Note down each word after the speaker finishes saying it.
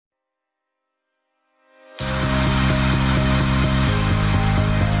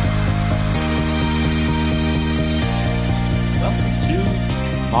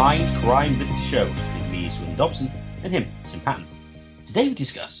Dobson, and him, Tim Patton. Today we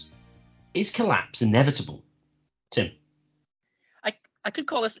discuss, is collapse inevitable? Tim? I could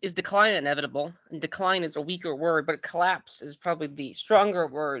call this, is decline inevitable? And decline is a weaker word, but collapse is probably the stronger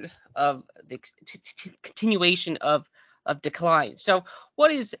word of the continuation of decline. So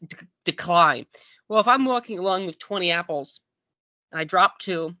what is decline? Well, if I'm walking along with 20 apples, and I drop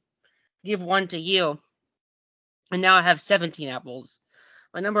 2, give 1 to you, and now I have 17 apples,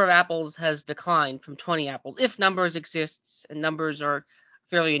 my number of apples has declined from 20 apples. If numbers exists, and numbers are a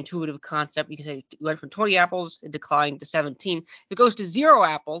fairly intuitive concept, you can say it went from 20 apples, it declined to 17. If it goes to 0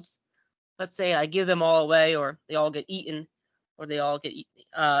 apples, let's say I give them all away, or they all get eaten, or they all get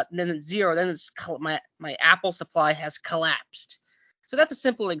then it's 0, then it's my apple supply has collapsed. So that's a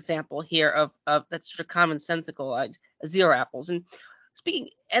simple example here of that's sort of commonsensical, 0 apples. And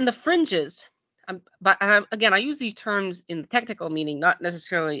the fringes, again, I use these terms in the technical meaning, not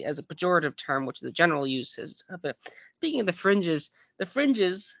necessarily as a pejorative term, which is the general use. But speaking of the fringes,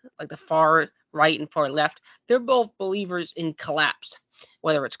 like the far right and far left, they're both believers in collapse,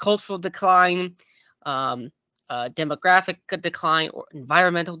 whether it's cultural decline, demographic decline, or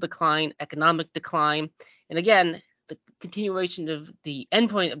environmental decline, economic decline. And again, the continuation of the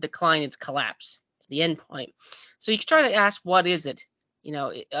endpoint of decline is collapse. It's the endpoint. So you can try to ask, what is it?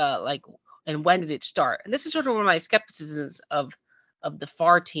 And when did it start? And this is sort of one of my skepticisms of the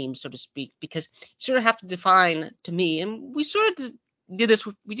far team, so to speak, because you sort of have to define, to me, and we sort of did this.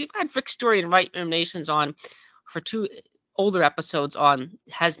 We had Rick's Story and Right Nations on for 2 older episodes on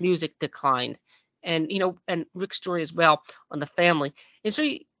has music declined, and and Rick's Story as well on the family. And so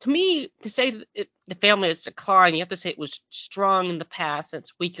to me, to say that the family has declined, you have to say it was strong in the past and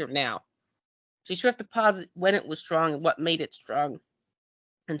it's weaker now. So you sort of have to posit when it was strong and what made it strong,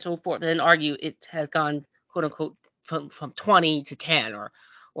 and so forth, and then argue it has gone, quote unquote, from 20 to 10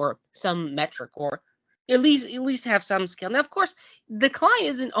 or some metric, or at least have some scale. Now, of course, decline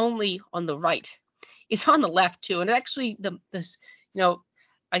isn't only on the right; it's on the left too. And actually,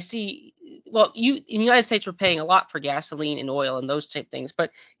 I see. Well, in the United States, we're paying a lot for gasoline and oil and those type things,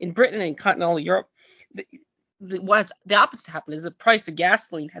 but in Britain and continental Europe, what's the opposite happened is the price of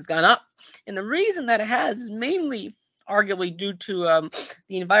gasoline has gone up, and the reason that it has is mainly arguably due to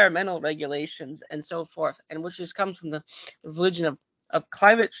the environmental regulations and so forth, and which just comes from the religion of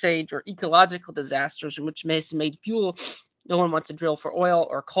climate change or ecological disasters, in which has made fuel. No one wants to drill for oil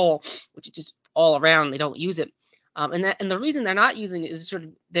or coal, which is just all around. They don't use it. And the reason they're not using it is sort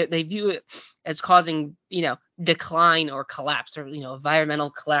of they view it as causing decline or collapse, or environmental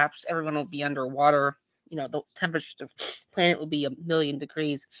collapse. Everyone will be underwater. The temperature of the planet will be 1,000,000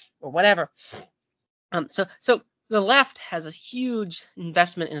 degrees or whatever. So the left has a huge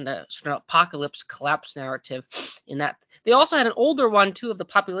investment in the sort of apocalypse collapse narrative. In that they also had an older one too of the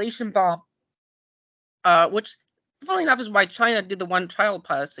population bomb, which, funny enough, is why China did the one-child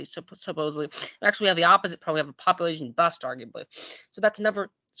policy, supposedly. Actually, we have the opposite. Probably have a population bust, arguably. So that's another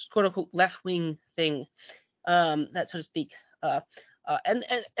quote-unquote left-wing thing, that, so to speak. And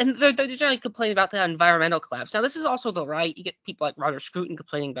they're generally complaining about the environmental collapse. Now, this is also the right. You get people like Roger Scruton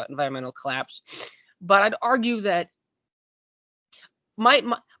complaining about environmental collapse. But I'd argue that my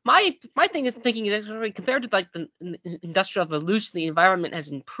thing is thinking that compared to like the industrial revolution, the environment has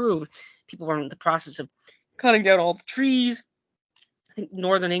improved. People were in the process of cutting down all the trees. I think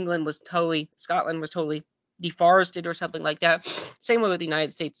Scotland was totally deforested or something like that. Same way with the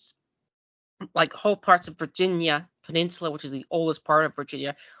United States, like whole parts of Virginia Peninsula, which is the oldest part of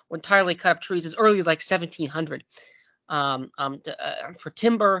Virginia, were entirely cut up trees as early as like 1700 for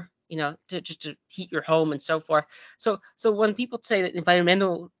timber. To heat your home and so forth. So when people say that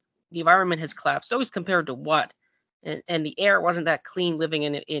the environment has collapsed, it's always compared to what? And the air wasn't that clean living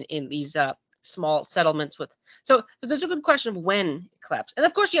in these small settlements with. So there's a good question of when it collapsed. And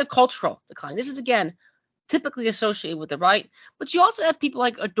of course you have cultural decline. This is again typically associated with the right, but you also have people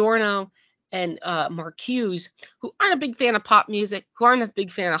like Adorno and Marcuse who aren't a big fan of pop music, who aren't a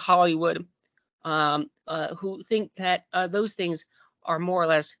big fan of Hollywood, who think that those things are more or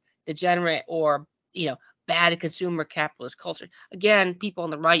less degenerate or bad consumer capitalist culture. Again, people on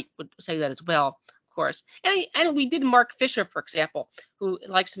the right would say that as well, of course. And we did Mark Fisher, for example, who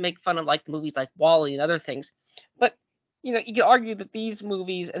likes to make fun of like the movies like Wall-E and other things. But you could argue that these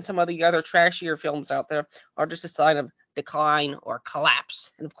movies and some of the other trashier films out there are just a sign of decline or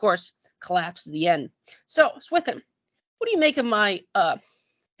collapse. And of course, collapse is the end. So, Swithin, what do you make of my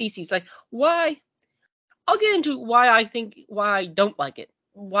theses? Like, why? I'll get into why I don't like it.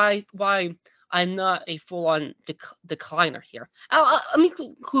 Why I'm not a full-on decliner here. Let me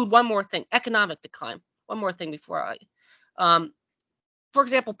include one more thing: economic decline. One more thing before I. for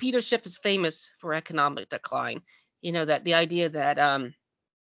example, Peter Schiff is famous for economic decline. That the idea that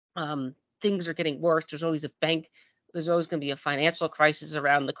things are getting worse. There's always a bank. There's always going to be a financial crisis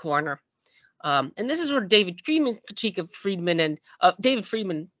around the corner. And this is sort of David Friedman's critique of Friedman and David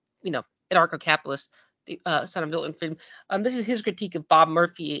Friedman, anarcho-capitalist, son of Milton Friedman. This is his critique of Bob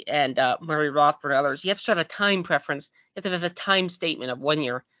Murphy and Murray Rothbard and others. You have to have a time preference. You have to have a time statement of when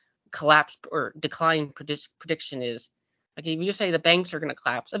your collapse or decline prediction is. Okay, if you just say the banks are going to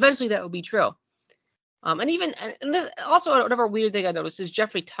collapse, eventually that will be true. And this also another weird thing I noticed is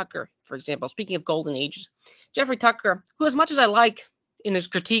Jeffrey Tucker, for example. Speaking of golden ages, Jeffrey Tucker, who as much as I like in his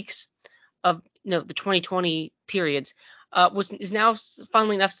critiques of the 2020 periods, is now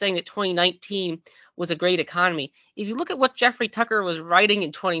funnily enough saying that 2019 was a great economy. If you look at what Jeffrey Tucker was writing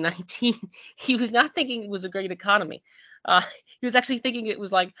in 2019, he was not thinking it was a great economy. He was actually thinking it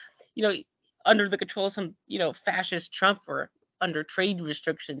was like, under the control of some, fascist Trump or under trade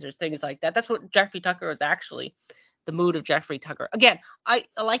restrictions or things like that. That's what Jeffrey Tucker is actually, the mood of Jeffrey Tucker. Again, I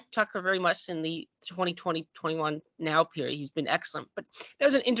like Tucker very much in the 2020-21 now period. He's been excellent. But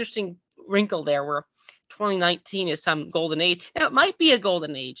there's an interesting wrinkle there where 2019 is some golden age. Now, it might be a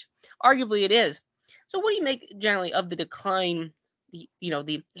golden age. Arguably, it is. So what do you make generally of the decline?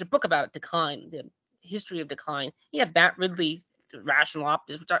 There's a book about decline, the history of decline. You have Matt Ridley's Rational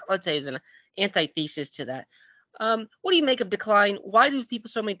Optics, which let's say is an antithesis to that. What do you make of decline? Why do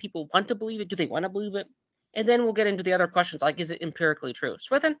so many people want to believe it? Do they want to believe it? And then we'll get into the other questions, like, is it empirically true?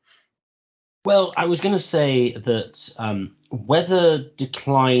 Swithin? Well, I was going to say that whether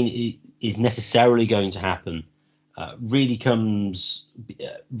decline is necessarily going to happen really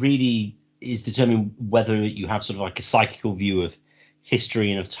is determined whether you have sort of like a psychical view of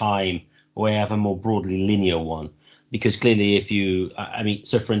history and of time, or you have a more broadly linear one. Because clearly, if you,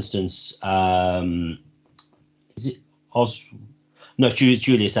 so for instance, is it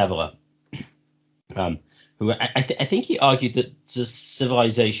Julius Evola, who I think he argued that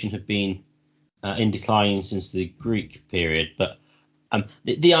civilization had been in decline since the Greek period, but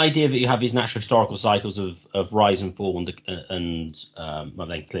the idea that you have these natural historical cycles of rise and fall and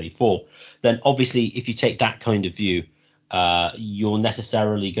then clearly fall, then obviously if you take that kind of view, you're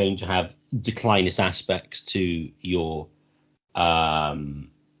necessarily going to have declinist aspects to your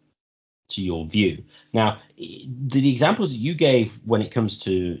view. Now, the examples that you gave when it comes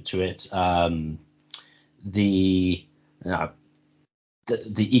to it, the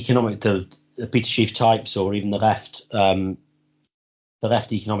economic, the Peter Schiff types, or even the left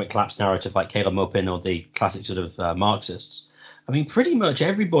economic collapse narrative like Caleb Maupin or the classic sort of Marxists. I mean, pretty much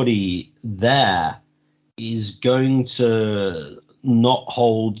everybody there is going to not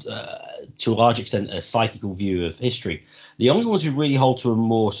hold, to a large extent, a psychical view of history. The only ones who really hold to a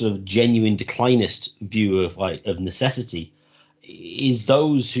more sort of genuine declinist view of necessity is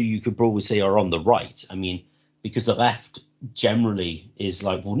those who you could probably say are on the right. I mean, because the left generally is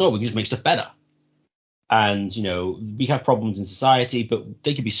like, well, no, we can just make stuff better. And, we have problems in society, but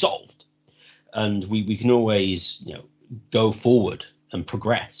they can be solved. And we can always, go forward and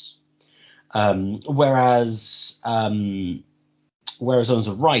progress. Whereas on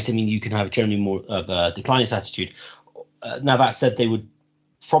the right, I mean, you can have generally more of a declinist attitude. Now, that said, they would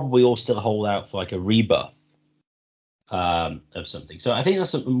probably all still hold out for like a rebirth of something. So I think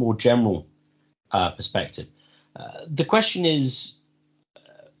that's a more general perspective. The question is,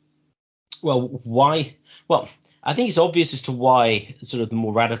 why? Well, I think it's obvious as to why sort of the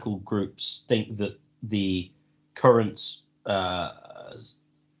more radical groups think that the current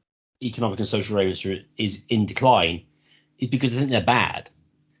economic and social arrangement is in decline, is because they think they're bad.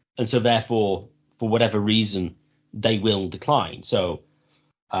 And so therefore, for whatever reason, they will decline. So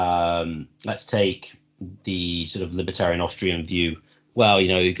let's take the sort of libertarian Austrian view. Well,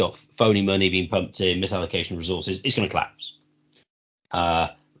 you've got phony money being pumped in, misallocation of resources, it's going to collapse.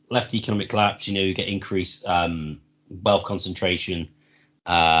 Left economic collapse, you get increased wealth concentration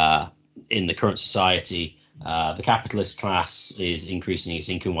in the current society. The capitalist class is increasing its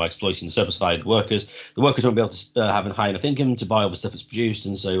income while exploiting the surplus value of the workers. The workers won't be able to have a high enough income to buy all the stuff that's produced,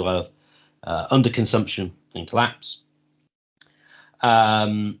 and so we'll have underconsumption and collapse.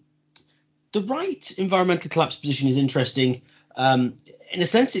 The right environmental collapse position is interesting. In a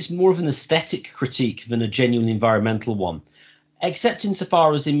sense, it's more of an aesthetic critique than a genuine environmental one, except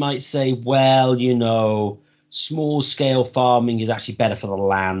insofar as they might say, well, small scale farming is actually better for the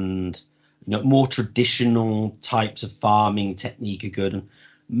land. More traditional types of farming technique are good, and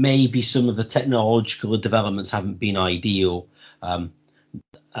maybe some of the technological developments haven't been ideal.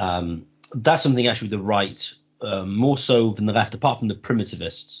 That's something actually the right, more so than the left, apart from the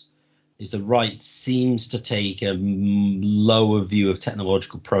primitivists, is the right seems to take a lower view of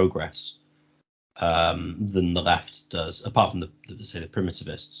technological progress than the left does, apart from say the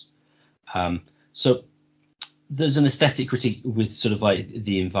primitivists. So there's an aesthetic critique with sort of like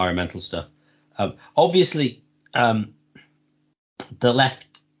the environmental stuff. Obviously, the left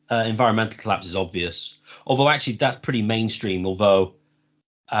environmental collapse is obvious, although actually that's pretty mainstream. Although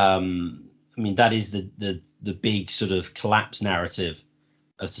I mean that is the big sort of collapse narrative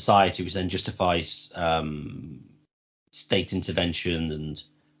of society, which then justifies state intervention and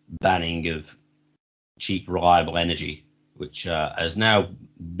banning of cheap, reliable energy, which has now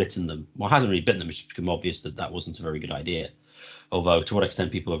bitten them. Well, hasn't really bitten them. It's become obvious that that wasn't a very good idea. Although to what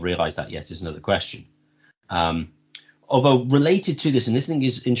extent people have realised that yet is another question. Although related to this, and this thing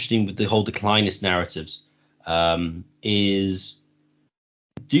is interesting with the whole declinist narratives, is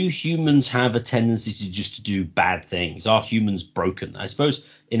do humans have a tendency to just do bad things? Are humans broken? I suppose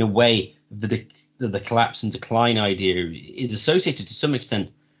in a way the collapse and decline idea is associated to some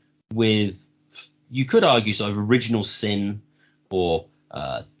extent with, you could argue, sort of original sin or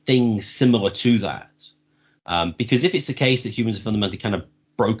things similar to that. Because if it's the case that humans are fundamentally kind of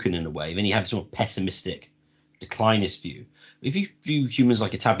broken in a way, then you have sort of pessimistic declinist view. If you view humans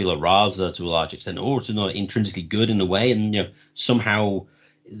like a tabula rasa to a large extent, or to not intrinsically good in a way, and somehow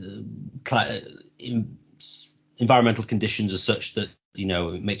environmental conditions are such that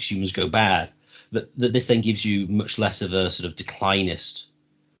it makes humans go bad, that this then gives you much less of a sort of declinist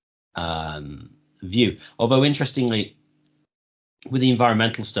view. Although interestingly, with the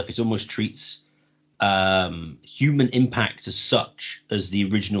environmental stuff, it almost treats human impact as such as the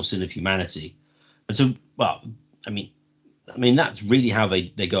original sin of humanity. And so, well, I mean that's really how they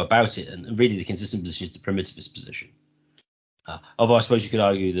go about it, and really the consistent position is the primitivist position. Although I suppose you could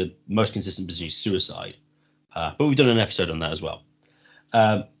argue the most consistent position is suicide, but we've done an episode on that as well.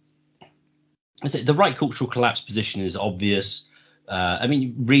 The right cultural collapse position is obvious. I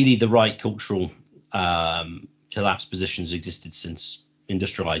mean, really, the right cultural collapse positions existed since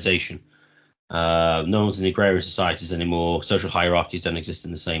industrialization. No one's in agrarian societies anymore. Social hierarchies don't exist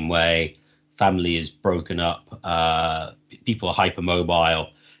in the same way. Family is broken up. People are hypermobile.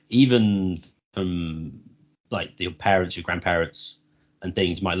 Even from like your parents, your grandparents, and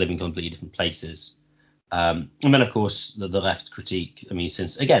things might live in completely different places. And then, of course, the left critique. I mean,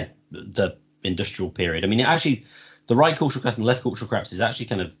 since again the industrial period. I mean, actually, the right cultural collapse and the left cultural collapse is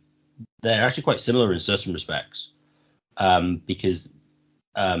actually they're actually quite similar in certain respects, because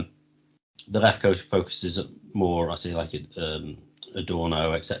the left focuses more, I say, like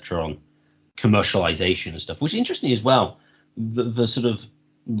Adorno, etc., on commercialization and stuff, which is interesting as well. The sort of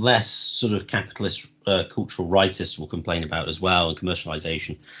less sort of capitalist cultural rightists will complain about as well, and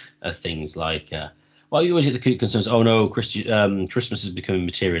commercialization of things like, well, you always get the concerns, oh no, Christmas is becoming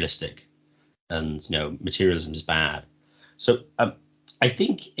materialistic, and materialism is bad. So I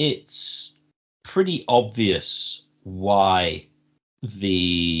think it's pretty obvious why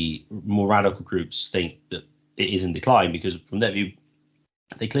the more radical groups think that it is in decline, because from their view,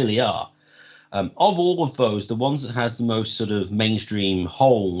 they clearly are. Of all of those, the ones that has the most sort of mainstream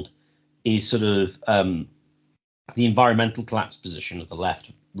hold is sort of the environmental collapse position of the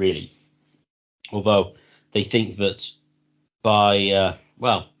left, really. Although they think that by,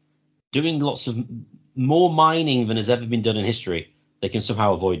 doing lots of more mining than has ever been done in history, they can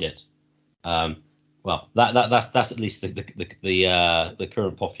somehow avoid it. That's at least the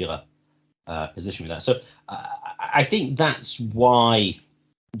current popular position with that. So I think that's why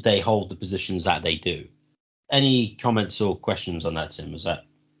they hold the positions that they do. Any comments or questions on that, Tim? Does that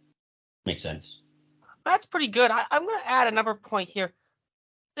make sense? That's pretty good. I'm going to add another point here.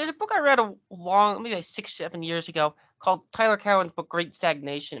 There's a book I read maybe like 6-7 years ago, called Tyler Cowen's book Great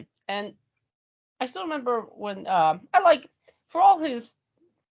Stagnation. And I still remember when for all his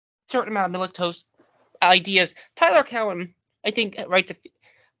certain amount of milquetoast ideas, Tyler Cowen, I think,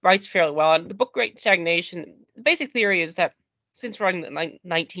 writes fairly well. And the book Great Stagnation, the basic theory is that since around the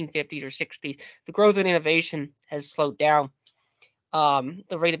 1950s or 60s, the growth in innovation has slowed down.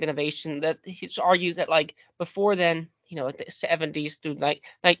 The rate of innovation, that he argues that like before then, at the 70s through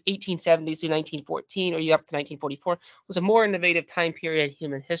 1870s through 1914, or you up to 1944, was a more innovative time period in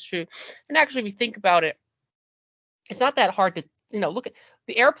human history. And actually, if you think about it, it's not that hard to look at.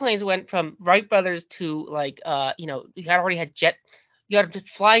 The airplanes went from Wright brothers to you already had you had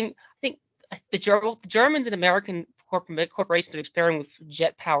flying. I think the Germans and American corporations are experimenting with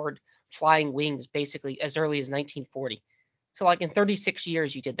jet-powered flying wings basically as early as 1940. So like in 36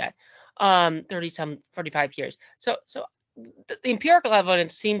 years you did that, 35 years. So the empirical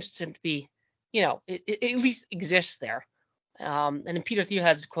evidence seems to be, it at least exists there. And then Peter Thiel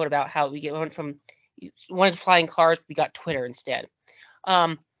has this quote about how went from wanted flying cars, we got Twitter instead.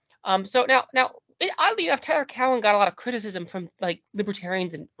 So now, oddly enough, Tyler Cowen got a lot of criticism from like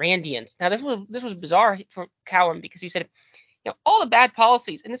libertarians and Randians. Now this was bizarre for Cowen because he said, all the bad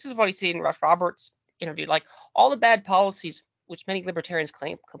policies, and this is what he said in Rush Roberts' interview, like all the bad policies which many libertarians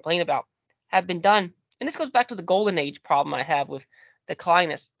complain about have been done. And this goes back to the golden age problem I have with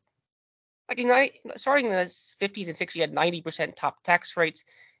declinists. Like starting in the 50s and 60s, you had 90% top tax rates.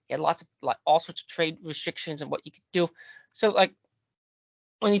 You had all sorts of trade restrictions and what you could do. So like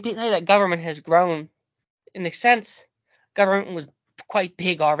when you say that government has grown, in a sense, government was quite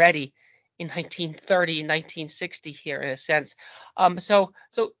big already in 1930 and 1960 here, in a sense. So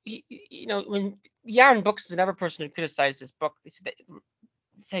when Yaron Books is another person who criticized this book,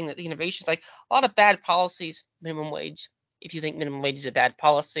 saying that the innovations, like a lot of bad policies, minimum wage. If you think minimum wage is a bad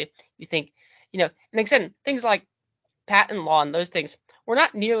policy, you think, and again, things like patent law and those things were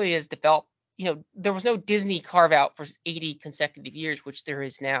not nearly as developed. There was no Disney carve out for 80 consecutive years, which there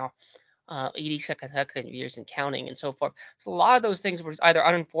is now. 80 consecutive years and counting and so forth. So a lot of those things were either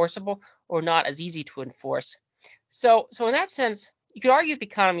unenforceable or not as easy to enforce. So in that sense, you could argue the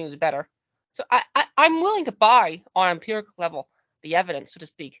economy was better. So I'm willing to buy on an empirical level the evidence, so to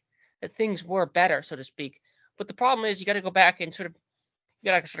speak, that things were better, so to speak. But the problem is you got to go back and sort of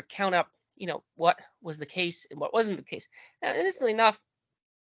count up, what was the case and what wasn't the case. Now, innocently enough,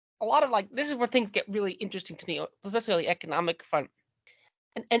 a lot of this is where things get really interesting to me, especially on the economic front.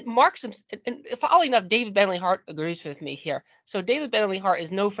 And Marxism, and following enough, David Bentley Hart agrees with me here. So David Bentley Hart is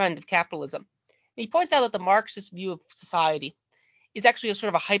no friend of capitalism. And he points out that the Marxist view of society is actually a sort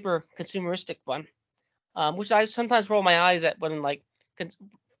of a hyper-consumeristic one, which I sometimes roll my eyes at when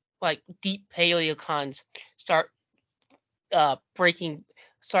deep paleocons start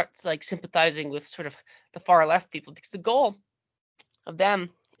sympathizing with sort of the far left people, because the goal of them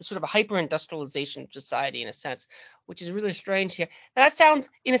is sort of a hyper-industrialization of society in a sense, which is really strange here. Now, that sounds,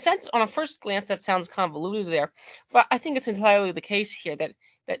 in a sense, on a first glance, that sounds convoluted there, but I think it's entirely the case here that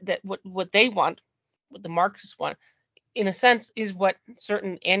what they want, what the Marxists want, in a sense, is what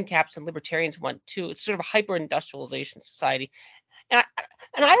certain ANCAPs and libertarians want too. It's sort of a hyper-industrialization society. And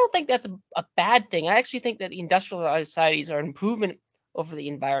I don't think that's a bad thing. I actually think that industrialized societies are an improvement over the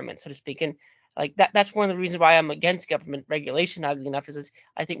environment, so to speak. And that's one of the reasons why I'm against government regulation, oddly enough, is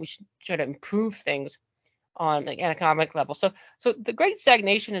I think we should try to improve things on an economic level. So The Great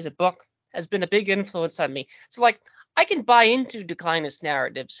Stagnation as a book has been a big influence on me. So I can buy into declinist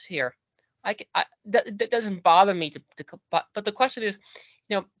narratives here. That doesn't bother me but the question is,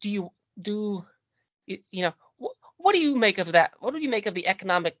 what do you make of that? What do you make of the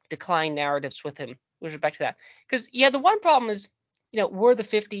economic decline narratives with respect to that? Because the one problem is, were the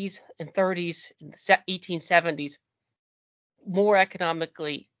 50s and 30s and the 1870s more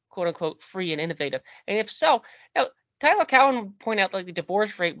economically, quote unquote, free and innovative? And if so, Tyler Cowen would point out the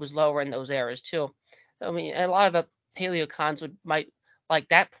divorce rate was lower in those eras too. I mean, a lot of the paleocons might like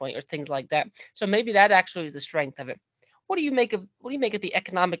that point or things like that. So maybe that actually is the strength of it. What do you make of the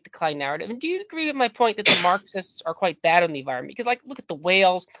economic decline narrative? And do you agree with my point that the Marxists are quite bad on the environment? Because look at the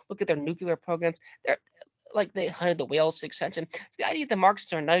whales, look at their nuclear programs. They're they hunted the whales to extension. So the idea that the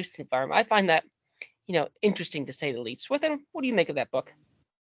Marxists are nice to the environment, I find that interesting to say the least. Swithin, what do you make of that book?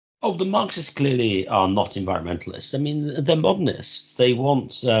 Oh, the Marxists clearly are not environmentalists. I mean, they're modernists. They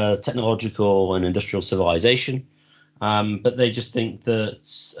want technological and industrial civilization. But they just think that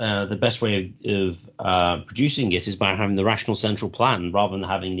the best way of producing it is by having the rational central plan rather than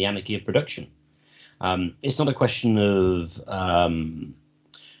having the anarchy of production. It's not a question of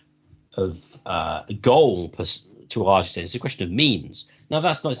goal to a large extent. It's a question of means. Now,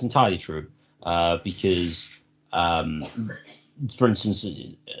 that's not entirely true because, for instance,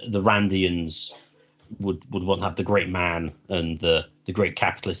 the Randians would want to have the great man and the great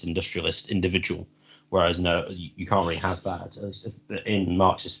capitalist industrialist individual. Whereas no, you can't really have that in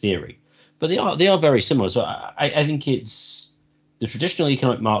Marxist theory, but they are very similar. So I think it's the traditional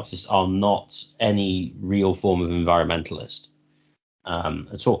economic Marxists are not any real form of environmentalist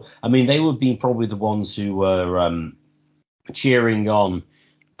at all. I mean, they would be probably the ones who were cheering on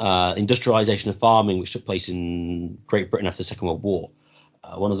industrialization of farming, which took place in Great Britain after the Second World War.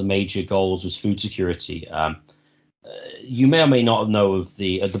 One of the major goals was food security. You may or may not know of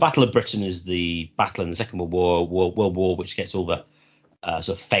the Battle of Britain is the battle in the Second World War, which gets all the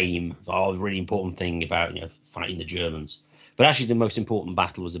sort of fame, a really important thing about fighting the Germans. But actually, the most important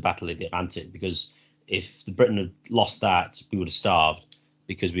battle was the Battle of the Atlantic, because if the Britain had lost that, we would have starved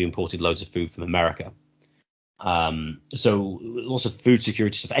because we imported loads of food from America. So lots of food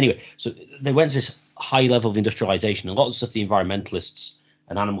security stuff. Anyway, so they went to this high level of industrialization. A lot of the stuff the environmentalists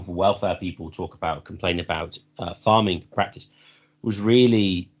and animal welfare people talk about, complain about farming practice, was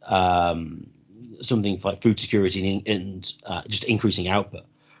really something like food security and just increasing output,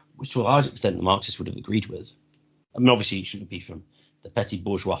 which to a large extent the Marxists would have agreed with. I mean, obviously it shouldn't be from the petty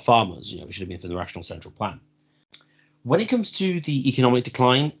bourgeois farmers, it should have been from the Rational Central Plan. When it comes to the economic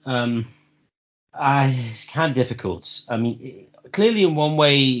decline, it's kind of difficult. I mean, clearly in one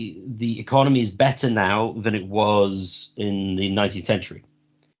way, the economy is better now than it was in the 19th century.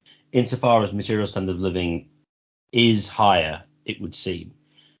 Insofar as material standard of living is higher, it would seem.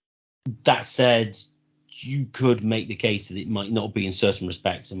 That said, you could make the case that it might not be in certain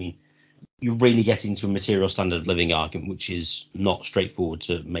respects. I mean, you're really getting to a material standard of living argument, which is not straightforward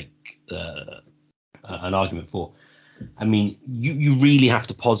to make an argument for. I mean, you really have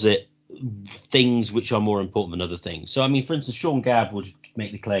to posit things which are more important than other things. So, I mean, for instance, Sean Gabb would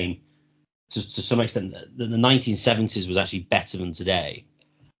make the claim to some extent that the 1970s was actually better than today,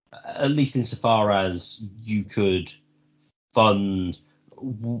 at least insofar as you could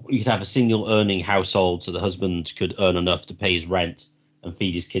have a single earning household, so the husband could earn enough to pay his rent and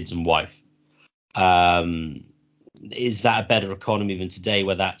feed his kids and wife. Is that a better economy than today,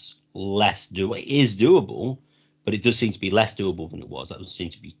 where that's less doable? It is doable, but it does seem to be less doable than it was. That doesn't seem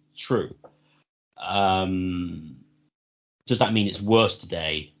to be true. Does that mean it's worse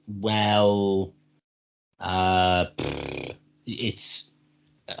today? Well, it's.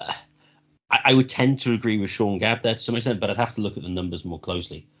 I would tend to agree with Sean Gabb there to some extent, but I'd have to look at the numbers more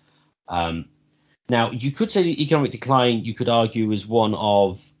closely. Now, you could say the economic decline, you could argue, is one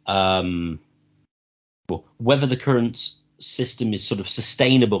of whether the current system is sort of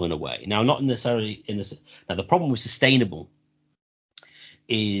sustainable in a way. Now, not necessarily in this. Now, the problem with sustainable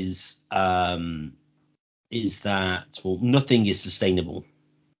is that nothing is sustainable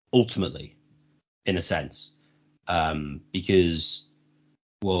ultimately, in a sense, because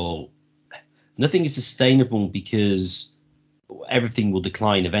nothing is sustainable because everything will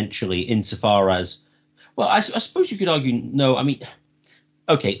decline eventually, insofar as, I suppose you could argue, no, I mean,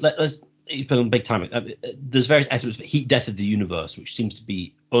 okay, let's put on big time. There's various estimates for heat death of the universe, which seems to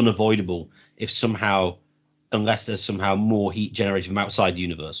be unavoidable unless there's somehow more heat generated from outside the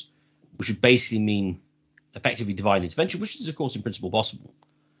universe, which would basically mean effectively divine intervention, which is, of course, in principle possible.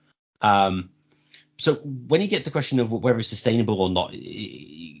 So when you get to the question of whether it's sustainable or not,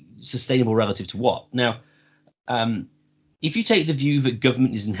 sustainable relative to what? Now, if you take the view that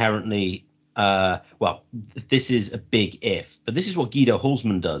government is inherently, this is a big if, but this is what Guido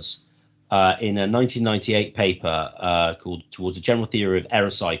Hulsmann does in a 1998 paper called Towards a General Theory of Error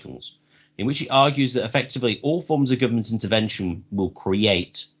Cycles, in which he argues that effectively all forms of government intervention will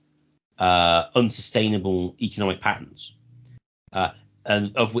create unsustainable economic patterns,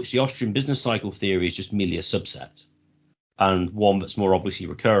 and of which the Austrian business cycle theory is just merely a subset, and one that's more obviously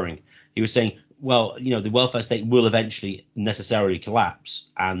recurring. He was saying, the welfare state will eventually necessarily collapse,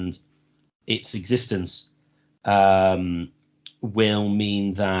 and its existence will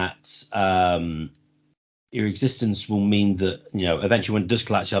mean that eventually when it does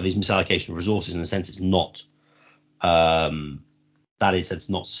collapse, you have these misallocation of resources. In a sense, it's not it's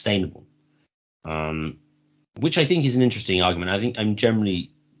not sustainable, which I think is an interesting argument. I think I'm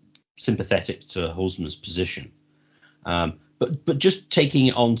generally sympathetic to Hulsmann's position. But just taking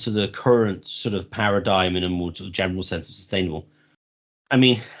it on to the current sort of paradigm in a more sort of general sense of sustainable, I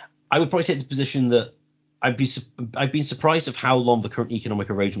mean, I would probably take the position that I've been surprised of how long the current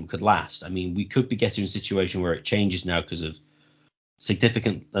economic arrangement could last. I mean, we could be getting a situation where it changes now because of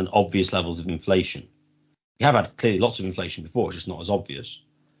significant and obvious levels of inflation. We have had clearly lots of inflation before, it's just not as obvious,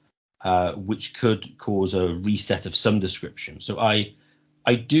 which could cause a reset of some description. So I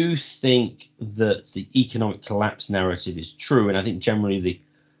do think that the economic collapse narrative is true, and I think generally the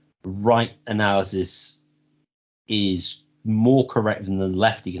right analysis is more correct than the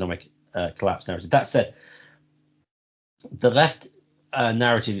left economic collapse narrative. That said, the left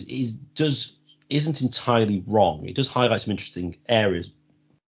narrative isn't entirely wrong. It does highlight some interesting areas.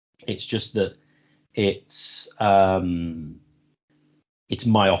 It's just that it's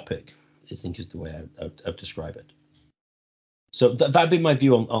myopic, I think is the way I would describe it. So that'd be my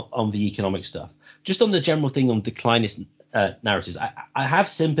view on the economic stuff. Just on the general thing on declinist narratives, I have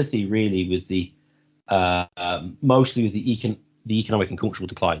sympathy really with the mostly with the economic and cultural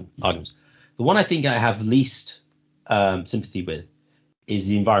decline arguments. The one I think I have least sympathy with is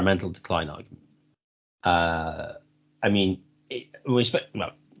the environmental decline argument. I mean, you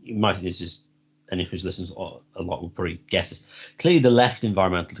might think this is, and who listens a lot will probably guess this. Clearly, the left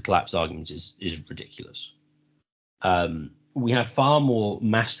environmental collapse argument is ridiculous. We have far more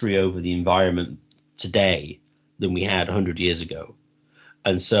mastery over the environment today than we had 100 years ago.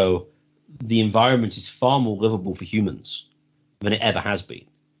 And so the environment is far more livable for humans than it ever has been.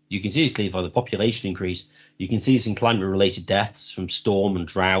 You can see this clearly by the population increase. You can see this in climate-related deaths from storm and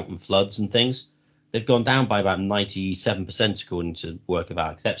drought and floods and things. They've gone down by about 97% according to work of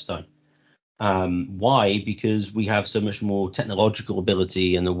Alex Epstein. Why? Because we have so much more technological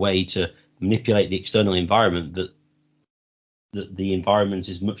ability and a way to manipulate the external environment that the environment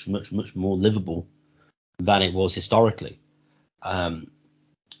is much, much, much more livable than it was historically.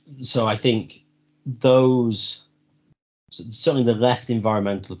 So I think those, certainly the left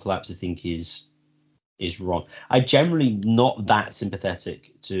environmental collapse, I think is wrong. I'm generally not that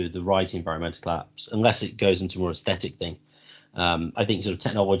sympathetic to the right environmental collapse unless it goes into a more aesthetic thing. I think sort of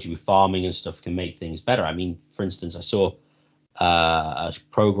technology with farming and stuff can make things better. I mean, for instance, I saw a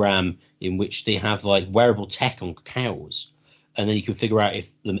program in which they have like wearable tech on cows, and then you can figure out if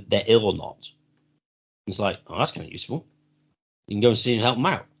they're ill or not. It's like, oh, that's kind of useful. You can go and see and help them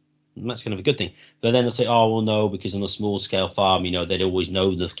out. And that's kind of a good thing. But then they'll say, oh, well, no, because on a small scale farm, they'd always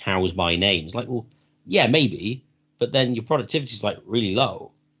know the cows by name. It's like, well, yeah, maybe, but then your productivity is like really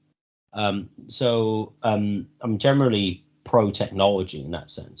low. So I'm generally pro technology in that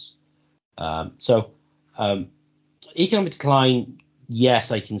sense. Economic decline,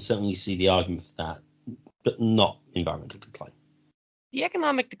 yes, I can certainly see the argument for that, but not environmental decline. The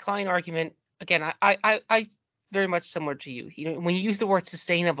economic decline argument, again, I very much similar to you. When you use the word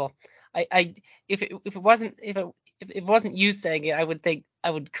sustainable, if it wasn't you saying it, I would think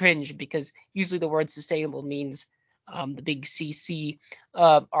I would cringe, because usually the word sustainable means the big CC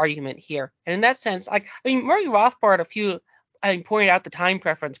argument here. And in that sense, Murray Rothbard pointed out the time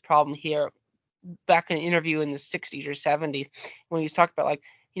preference problem here back in an interview in the 60s or 70s when he was talking about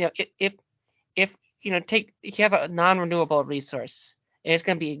if you have a non-renewable resource and it's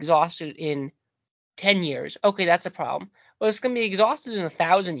going to be exhausted in 10 years, okay, that's a problem. Well, it's going to be exhausted in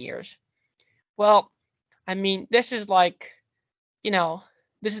 1,000 years. Well, I mean, this is like,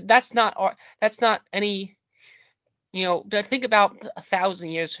 that's not any, think about 1,000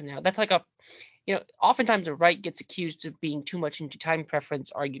 years from now. That's like oftentimes the right gets accused of being too much into time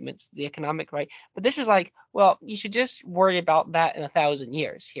preference arguments, the economic right. But this is like, well, you should just worry about that in 1,000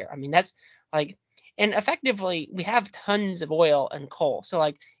 years here. I mean, that's like, and effectively we have tons of oil and coal. So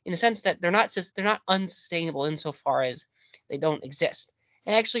like, in a sense that they're not unsustainable insofar as they don't exist.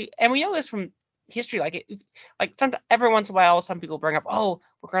 And actually, and we know this from history, every once in a while, some people bring up, oh,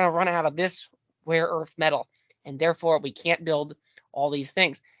 we're going to run out of this rare earth metal, and therefore we can't build all these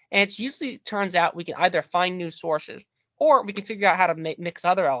things. And it usually turns out we can either find new sources or we can figure out how to mix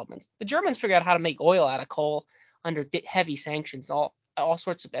other elements. The Germans figured out how to make oil out of coal under heavy sanctions, all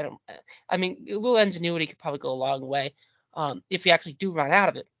sorts of. I mean, a little ingenuity could probably go a long way if we actually do run out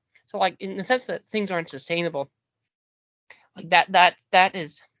of it. So, like, in the sense that things aren't sustainable, like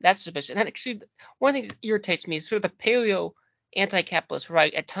that's sufficient. And actually, one thing that irritates me is sort of the paleo anti-capitalist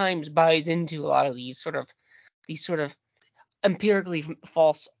right at times buys into a lot of these sort of empirically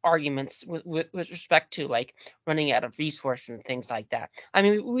false arguments with respect to like running out of resources and things like that. I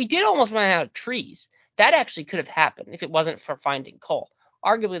mean, we did almost run out of trees. That actually could have happened if it wasn't for finding coal.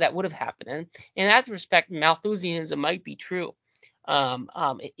 Arguably, that would have happened. And in that respect, Malthusianism might be true,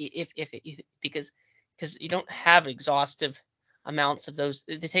 because you don't have exhaustive amounts of those.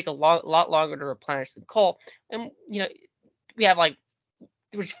 They take a lot longer to replenish than coal. And we have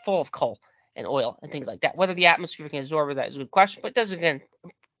we're full of coal and oil and things like that. Whether the atmosphere can absorb that is a good question, but it does again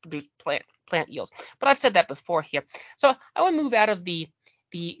produce plant yields. But I've said that before here. So I would move out of the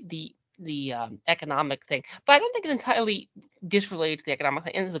economic thing, but I don't think it's entirely disrelated to the economic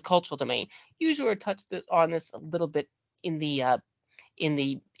thing, into the cultural domain. You sort of touched on this a little bit in your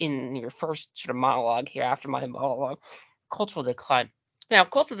first sort of monologue here, after my monologue, cultural decline. Now,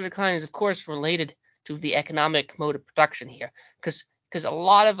 cultural decline is of course related to the economic mode of production here, because a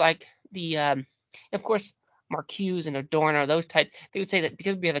lot of of course, Marcuse and Adorno, those type, they would say that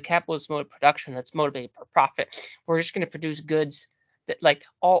because we have a capitalist mode of production that's motivated for profit, we're just going to produce goods that, like,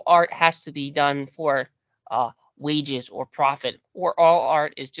 all art has to be done for wages or profit, or all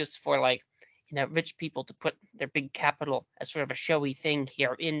art is just for rich people to put their big capital as sort of a showy thing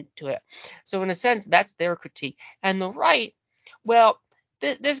here into it. So in a sense, that's their critique. And the right, well,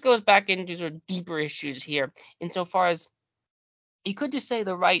 this goes back into sort of deeper issues here, insofar as you could just say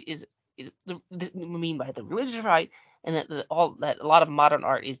the right is we mean by the religious right, and that a lot of modern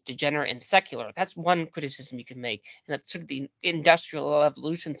art is degenerate and secular. That's one criticism you can make, and that's sort of the industrial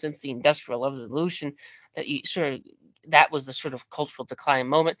evolution. Since the industrial revolution, that was the sort of cultural decline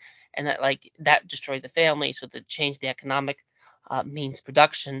moment, and that destroyed the family, so to change the economic means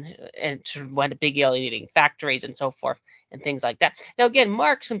production, and sort of went to big alienating factories and so forth and things like that. Now again,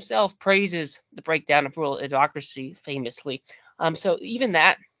 Marx himself praises the breakdown of rural idiocracy famously. So even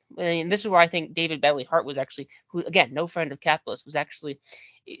that, and this is where I think David Bentley Hart was actually, who again, no friend of capitalists, was actually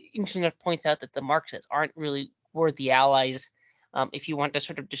interesting enough to point out that the Marxists aren't really worthy allies if you want to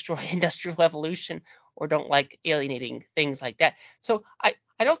sort of destroy industrial evolution or don't like alienating things like that. So I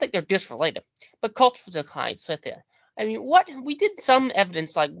don't think they're disrelated, but cultural decline, so there. I mean, what we did some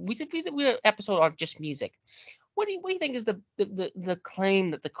evidence, like we did an episode on just music. What do you think is the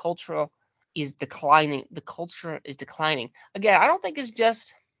claim that the cultural is declining? The culture is declining. Again, I don't think it's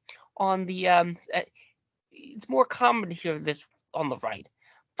just on the it's more common to hear this on the right.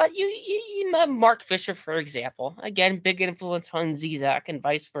 But you have Mark Fisher, for example. Again, big influence on Zizek and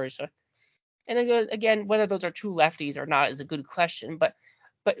vice versa. And again, whether those are true lefties or not is a good question. But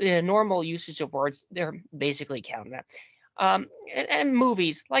in a normal usage of words, they're basically counted at. And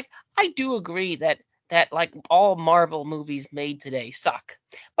movies, like I do agree that like all Marvel movies made today suck.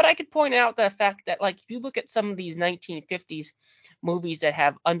 But I could point out the fact that like if you look at some of these 1950s movies that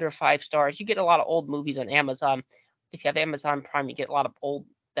have under 5 stars, you get a lot of old movies on Amazon. If you have Amazon Prime, you get a lot of old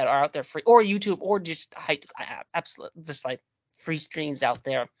that are out there free, or YouTube, or just absolute just like free streams out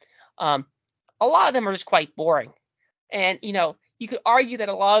there. A lot of them are just quite boring. And you could argue that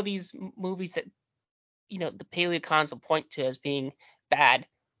a lot of these movies that the paleocons will point to as being bad,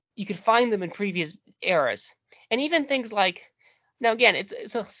 you could find them in previous eras. And even things like, now again,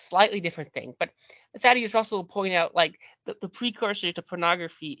 it's a slightly different thing, but Thaddeus Russell will point out like the precursor to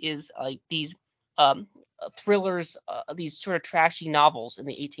pornography is like these thrillers, these sort of trashy novels in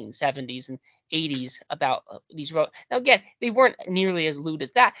the 1870s and 80s about these roads. Now again, they weren't nearly as lewd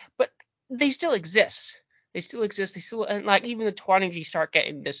as that, but they still exist. They still exist. They still, and like even the 20s, you start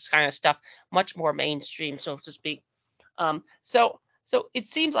getting this kind of stuff much more mainstream, so to speak. So it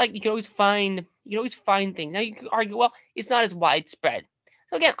seems like you can always find things. Now you can argue, well, it's not as widespread.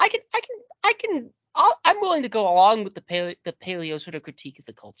 So again, I'm willing to go along with the paleo sort of critique of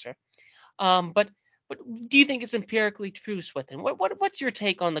the culture. But do you think it's empirically true, Swithin? What's your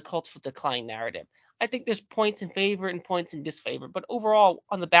take on the cultural decline narrative? I think there's points in favor and points in disfavor, but overall,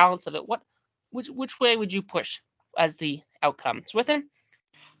 on the balance of it, which way would you push as the outcome, Swithin?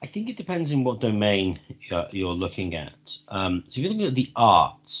 I think it depends on what domain you're looking at. So if you're looking at the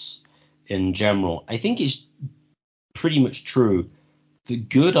arts in general, I think it's pretty much true that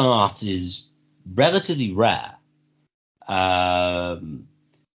good art is relatively rare.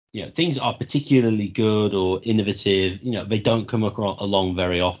 Things are particularly good or innovative. They don't come along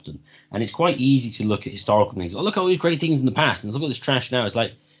very often, and it's quite easy to look at historical things. Oh, look at all these great things in the past, and look at this trash now. It's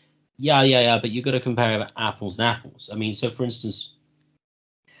like, yeah, but you've got to compare apples and apples. I mean, so for instance,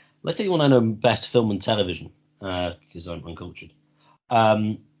 let's say you want to know best film and television, because I'm uncultured.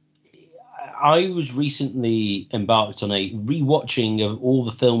 I was recently embarked on a rewatching of all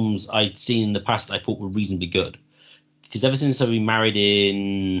the films I'd seen in the past that I thought were reasonably good. Because ever since I've been married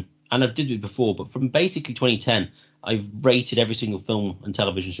and I did it before, but from basically 2010, I've rated every single film and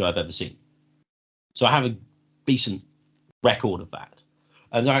television show I've ever seen. So I have a decent record of that.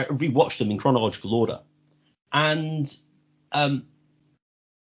 And I rewatched them in chronological order. And I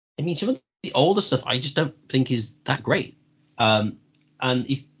mean, some of the older stuff I just don't think is that great. And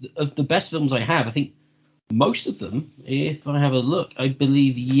of the best films I have, I think most of them, if I have a look, I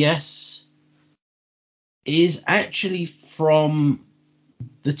believe yes, is actually from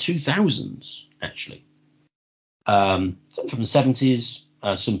the 2000s, actually. Some from the 70s,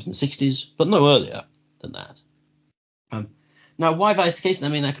 some from the 60s, but no earlier than that. Now, why that is the case? I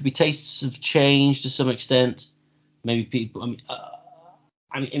mean, that could be tastes have changed to some extent. Maybe people,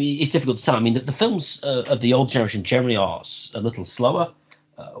 I mean, it's difficult to tell. I mean, the films of the old generation generally are a little slower,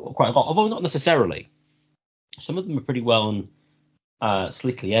 quite a lot, although not necessarily. Some of them are pretty well and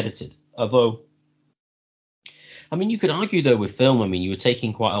slickly edited. Although, I mean, you could argue though with film. I mean, you were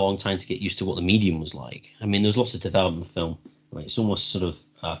taking quite a long time to get used to what the medium was like. I mean, there's lots of development of film. Right? It's almost sort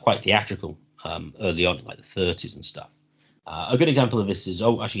of quite theatrical early on, in like the 30s and stuff. A good example of this is,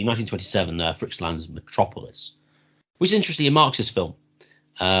 actually, in 1927, Fritz Lang's Metropolis, which is interesting, a Marxist film.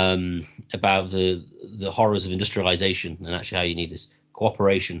 About the horrors of industrialization and actually how you need this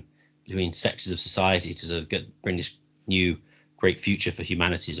cooperation between sectors of society to sort of bring this new great future for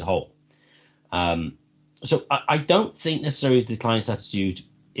humanity as a whole. So I don't think necessarily the declineist attitude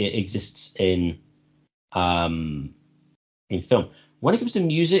exists in film. When it comes to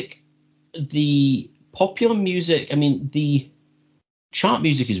music, the popular music, I mean, the chart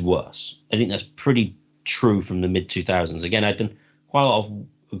music is worse. I think that's pretty true from the mid 2000s. Again, I've done quite a lot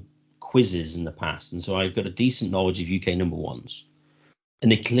of quizzes in the past, and so I've got a decent knowledge of UK number ones, and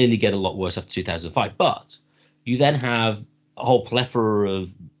they clearly get a lot worse after 2005. But you then have a whole plethora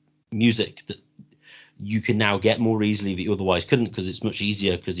of music that you can now get more easily that you otherwise couldn't, because it's much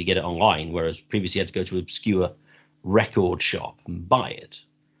easier because you get it online, whereas previously you had to go to an obscure record shop and buy it.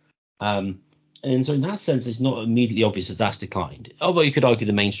 And so in that sense, it's not immediately obvious that that's declined, although you could argue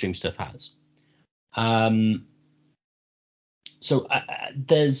the mainstream stuff has. So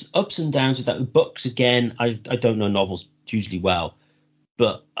there's ups and downs with that. Books, again, I don't know novels hugely well,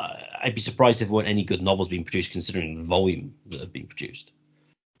 but I'd be surprised if there weren't any good novels being produced, considering the volume that have been produced.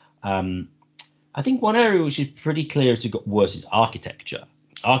 I think one area which is pretty clear to got worse is architecture.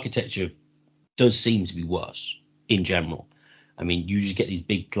 Architecture does seem to be worse in general. I mean, you just get these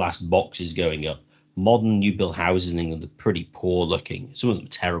big glass boxes going up. Modern new built houses in England are pretty poor looking. Some of them are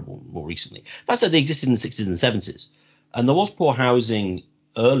terrible more recently. That said, they existed in the 60s and 70s. And there was poor housing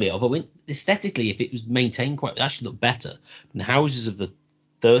earlier, although aesthetically, if it was maintained quite, it actually looked better. And the houses of the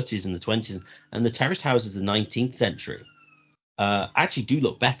 30s and the 20s and the terraced houses of the 19th century actually do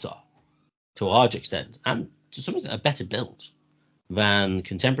look better to a large extent, and to some extent are better built than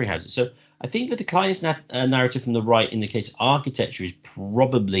contemporary houses. So I think the declinist narrative from the right indicates architecture is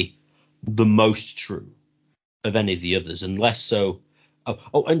probably the most true of any of the others, and less so.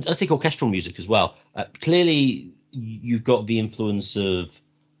 And I think orchestral music as well. Clearly, you've got the influence of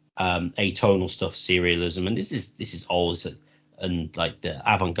atonal stuff, serialism, and this is old, and like the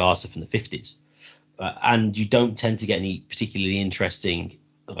avant-garde stuff from the 50s. And you don't tend to get any particularly interesting,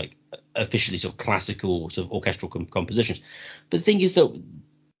 like officially sort of classical sort of orchestral compositions. But the thing is that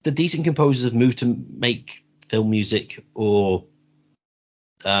the decent composers have moved to make film music or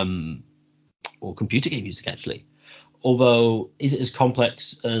computer game music, actually. Although, is it as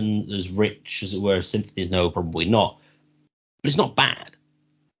complex and as rich as it were as symphony is? No, probably not. But it's not bad.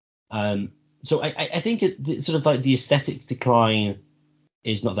 So I think it's sort of like the aesthetic decline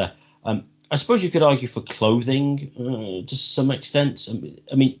is not there. I suppose you could argue for clothing to some extent.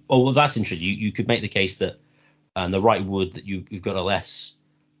 I mean, well, that's interesting. You could make the case that the right would that you've got a less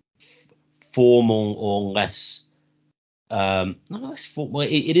formal or less not less formal.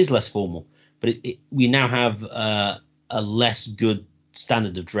 It is less formal, but we now have a less good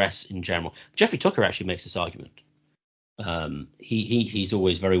standard of dress in general. Jeffrey Tucker actually makes this argument. He's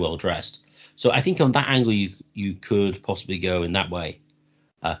always very well dressed. So I think on that angle you could possibly go in that way.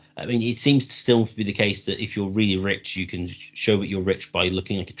 I mean, it seems to still be the case that if you're really rich, you can show that you're rich by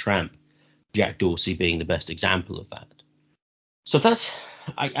looking like a tramp. Jack Dorsey being the best example of that. So that's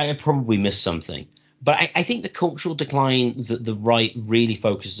I probably missed something, but I think the cultural decline that the right really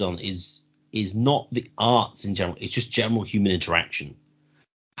focuses on is not the arts in general. It's just general human interaction,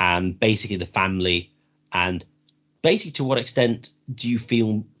 and basically the family, and basically to what extent do you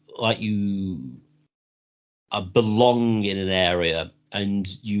feel like you belong in an area and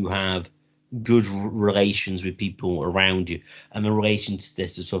you have good relations with people around you, and the relation to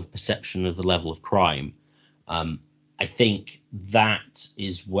this is sort of perception of the level of crime. I think that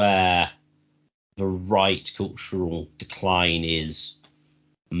is where the right cultural decline is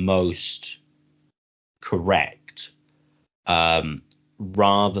most correct,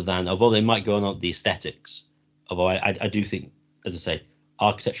 rather than, although they might go on the aesthetics, although I do think, as I say,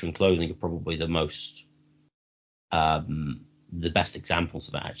 architecture and clothing are probably the most the best examples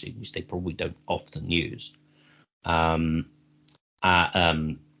of it, actually, which they probably don't often use.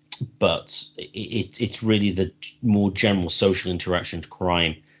 But it's really the more general social interaction,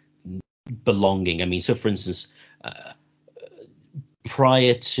 crime, belonging. I mean, so for instance,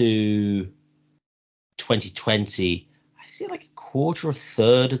 prior to 2020, I see like a quarter or a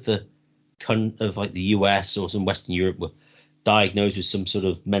third of like the US or some Western Europe were diagnosed with some sort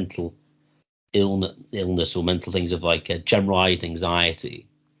of mental illness or mental things of like generalized anxiety.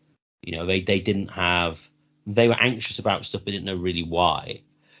 You know, they didn't have, they were anxious about stuff but didn't know really why.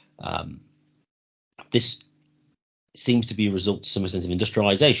 This seems to be a result to some extent of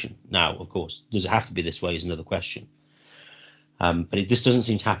industrialization. Now, of course, does it have to be this way is another question. But this doesn't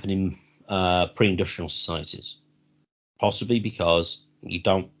seem to happen in pre-industrial societies, possibly because you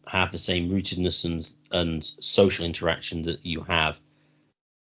don't have the same rootedness and social interaction that you have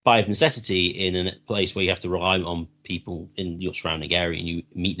by necessity in a place where you have to rely on people in your surrounding area and you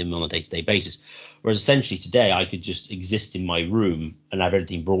meet them on a day-to-day basis. Whereas essentially today I could just exist in my room and have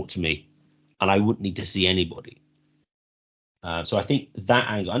everything brought to me and I wouldn't need to see anybody. So I think that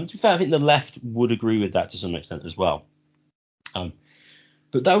angle, and to be fair, I think the left would agree with that to some extent as well.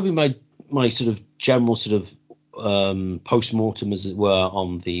 But that would be my sort of general sort of post-mortem, as it were,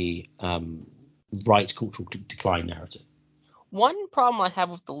 on the right cultural decline narrative. One problem I have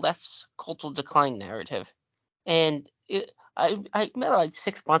with the left's cultural decline narrative, and I met like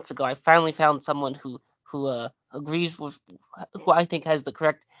 6 months ago. I finally found someone who agrees with who I think has the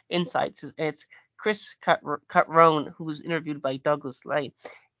correct insights. And it's Chris Cutrone, who was interviewed by Douglas Lane.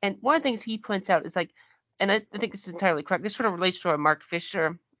 And one of the things he points out is like, and I think this is entirely correct. This sort of relates to our Mark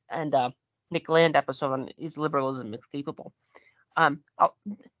Fisher and Nick Land episode on is liberalism escapable. I'll,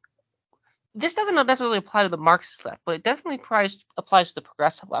 this doesn't necessarily apply to the Marxist left, but it definitely applies to the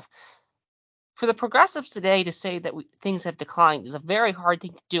progressive left. For the progressives today to say that things have declined is a very hard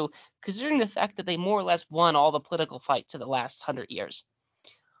thing to do, considering the fact that they more or less won all the political fights of the last 100 years.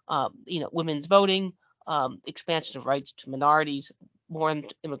 Women's voting, expansion of rights to minorities, more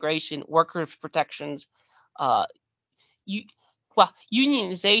immigration, workers' protections, uh, you,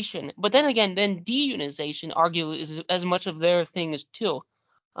 unionization. But then again, then deunionization arguably is as much of their thing as too,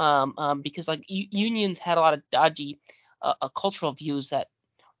 because like unions had a lot of dodgy cultural views that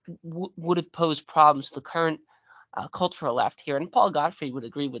would have posed problems to the current cultural left here, and Paul Godfrey would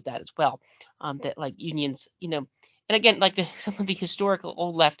agree with that as well. That like unions, and again, like some of the historical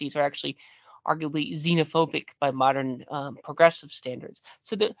old lefties are actually arguably xenophobic by modern progressive standards.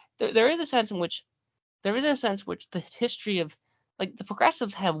 So there is a sense in which the history of like the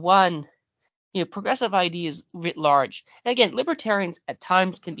progressives have won. Progressive ideas writ large. And again, libertarians at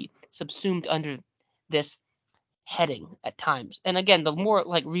times can be subsumed under this heading at times. And again, the more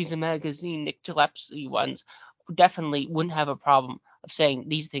like Reason Magazine, Nick Gillespie ones definitely wouldn't have a problem of saying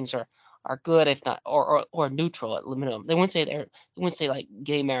these things are good, if not or neutral at the minimum. They wouldn't say like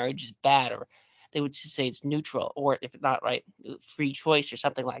gay marriage is bad, or they would just say it's neutral, or if not right, free choice or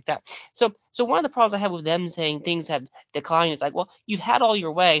something like that. So one of the problems I have with them saying things have declined is like, well, you've had all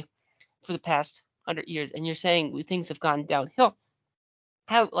your way for the past 100 years, and you're saying things have gone downhill.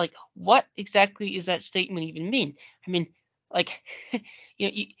 How, like, what exactly is that statement even mean? I mean, like, you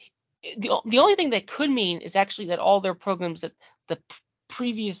know, you, the only thing that could mean is actually that all their programs that the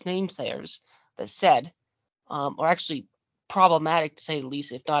previous namesayers that said are actually problematic to say the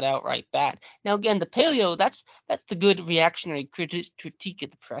least, if not outright bad. Now, again, the paleo, that's the good reactionary critique of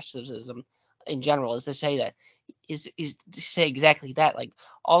the progressivism in general, is to say that is to say exactly that, like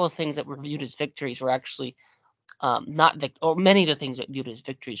all the things that were viewed as victories were actually not or many of the things that viewed as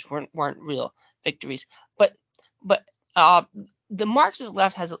victories weren't real victories. But uh, the Marxist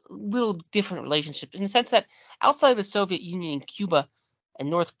left has a little different relationship in the sense that outside of the Soviet Union, Cuba, and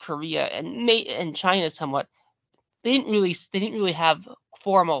North Korea and China somewhat, they didn't really have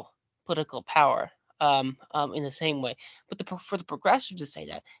formal political power in the same way. But for the progressives to say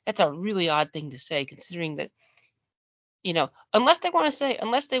that, that's a really odd thing to say, considering that unless they want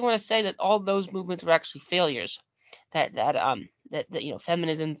to say that all those movements were actually failures, that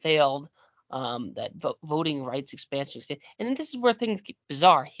feminism failed, that voting rights expansion failed, and then this is where things get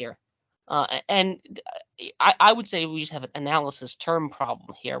bizarre here, and I would say we just have an analysis term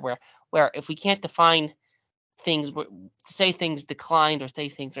problem here, where if we can't define things, say things declined or say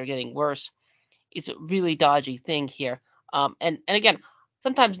things are getting worse, it's a really dodgy thing here. And again,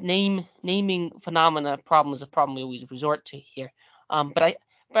 sometimes naming phenomena problem is a problem we always resort to here. But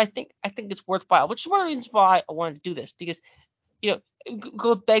I think it's worthwhile, which is one of the reasons why I wanted to do this, because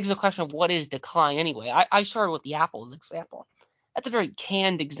it begs the question of what is decline anyway. I started with the apples example. That's a very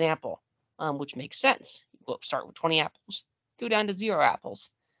canned example, which makes sense. We'll start with 20 apples, go down to 0 apples.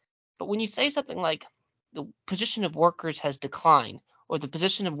 But when you say something like the position of workers has declined, or the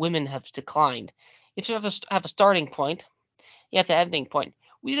position of women has declined, if you have a starting point, you have to have an ending point.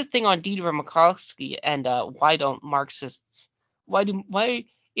 We did a thing on Dieter Mikalski and why don't Marxists, why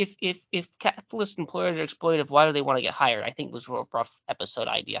if capitalist employers are exploitive, why do they want to get hired? I think was a rough episode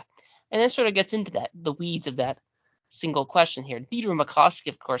idea, and this sort of gets into the weeds of that single question here. Dieter Mikalski,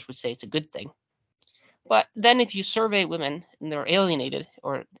 of course, would say it's a good thing. But then if you survey women and they're alienated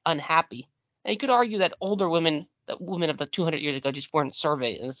or unhappy, and you could argue that women of the 200 years ago just weren't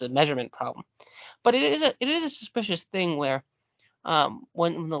surveyed, and it's a measurement problem. But it is a suspicious thing where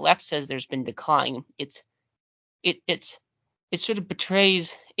when the left says there's been decline, it sort of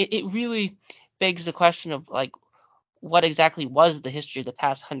betrays it really begs the question of like what exactly was the history of the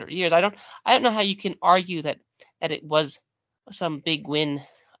past 100 years. I don't know how you can argue that it was some big win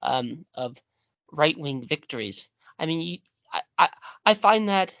of right wing victories. I mean, I, I I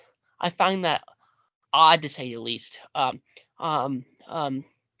find that odd to say the least. Um, um,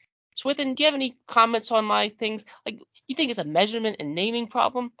 Swithin, do you have any comments on my things? Like, you think it's a measurement and naming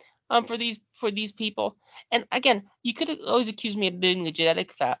problem for these people? And again, you could always accuse me of being a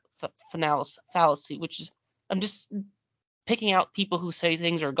genetic fallacy, which is I'm just picking out people who say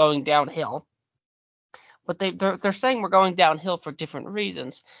things are going downhill. but they're saying we're going downhill for different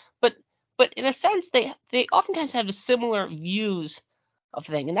reasons. But in a sense, they oftentimes have similar views of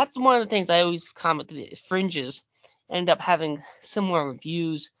things, and that's one of the things I always comment. The fringes end up having similar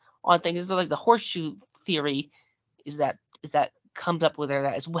views on things. So like the horseshoe theory is that comes up with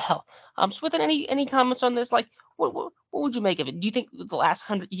that as well. So with any comments on this, like what would you make of it? Do you think the last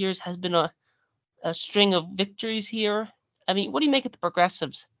 100 years has been a string of victories here? I mean, what do you make of the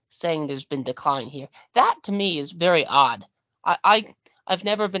progressives saying there's been decline here? That to me is very odd. I've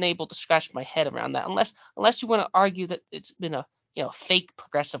never been able to scratch my head around that, unless you want to argue that it's been a fake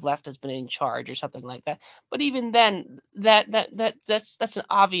progressive left has been in charge or something like that. But even then, that's an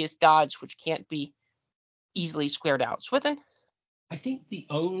obvious dodge which can't be easily squared out. Swithin? I think the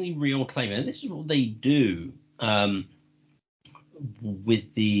only real claim, and this is what they do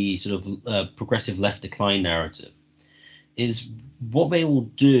with the sort of progressive left decline narrative, is what they will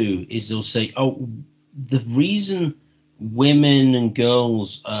do is they'll say, oh, the reason women and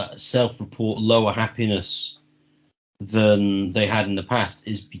girls self-report lower happiness than they had in the past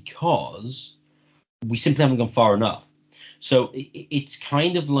is because we simply haven't gone far enough. So it's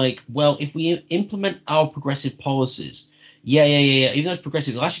kind of like, well, if we implement our progressive policies, yeah, even though it's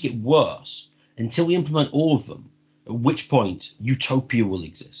progressive, it'll actually get worse until we implement all of them, at which point utopia will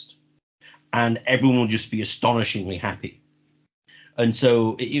exist and everyone will just be astonishingly happy. And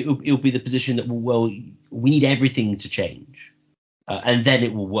so it'll be the position that, well, we need everything to change, and then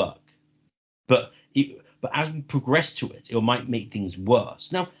it will work. But as we progress to it, it might make things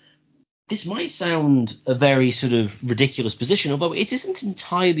worse. Now, this might sound a very sort of ridiculous position, although it isn't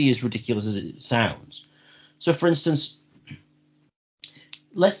entirely as ridiculous as it sounds. So, for instance,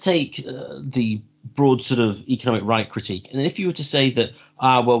 let's take the broad sort of economic right critique. And if you were to say that,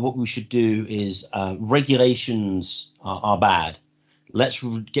 well, what we should do is regulations are bad. Let's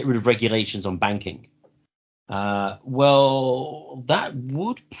get rid of regulations on banking. Well, that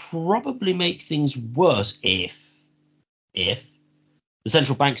would probably make things worse if the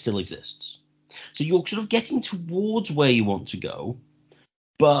central bank still exists. So you're sort of getting towards where you want to go,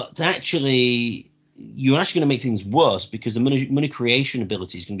 but actually you're actually going to make things worse because the money creation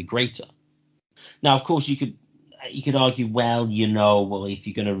ability is going to be greater. Now, of course, you could argue, well, if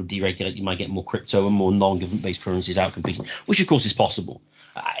you're going to deregulate, you might get more crypto and more non-government based currencies out competing, which of course is possible.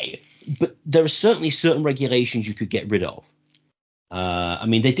 But there are certainly certain regulations you could get rid of. I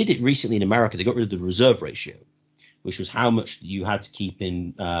mean, they did it recently in America. They got rid of the reserve ratio, which was how much you had to keep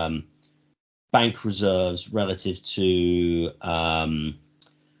in bank reserves relative to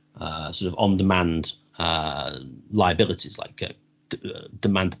sort of on-demand liabilities like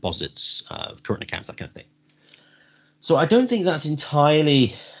demand deposits, current accounts, that kind of thing. So I don't think that's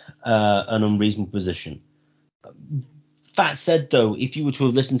entirely an unreasonable position. That said, though, if you were to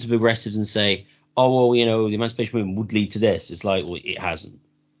have listened to progressives and say, oh, well, the emancipation movement would lead to this, it's like, well, it hasn't.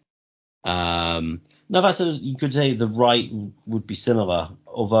 Now, that said, you could say the right would be similar,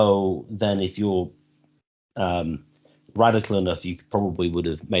 although then if you're radical enough, you probably would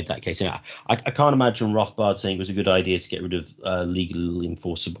have made that case. I can't imagine Rothbard saying it was a good idea to get rid of legally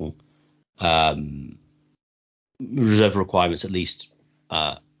enforceable reserve requirements, at least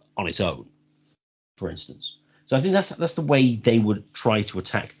on its own, for instance. So I think that's the way they would try to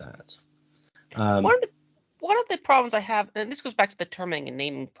attack that. One of the problems I have, and this goes back to the terming and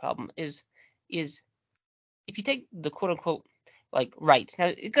naming problem, is if you take the quote unquote like right now,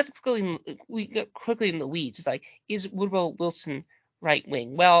 it gets we get quickly in the weeds. It's like, is Woodrow Wilson right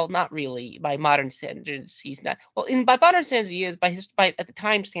wing? Well, not really. By modern standards, he's not. Well, by modern standards, he is. By at the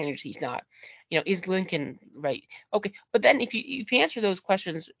time standards, he's not. Is Lincoln right? Okay, but then if you answer those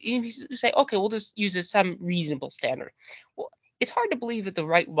questions, if you say, okay, we'll just use some reasonable standard. Well, it's hard to believe that the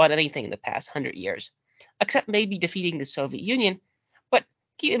right won anything in the past 100 years, except maybe defeating the Soviet Union. But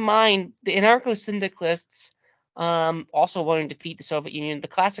keep in mind, the anarcho-syndicalists also wanting to defeat the Soviet Union. The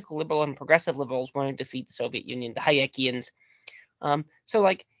classical liberal and progressive liberals wanting to defeat the Soviet Union. The Hayekians. So,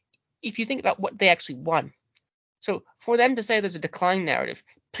 like, if you think about what they actually won, so for them to say there's a decline narrative,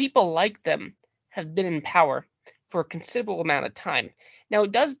 people like them have been in power for a considerable amount of time. Now,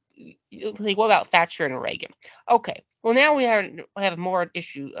 it does. Like, what about Thatcher and Reagan? Okay, well now we have more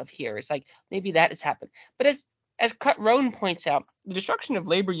issue of here. It's like maybe that has happened, but as Rohn points out, the destruction of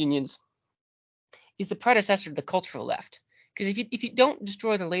labor unions is the predecessor of the cultural left. Because if you don't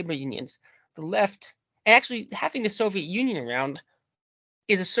destroy the labor unions, the left, and actually having the Soviet Union around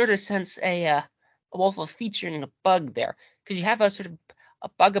is a sort of sense a both a feature and a bug there, because you have a sort of a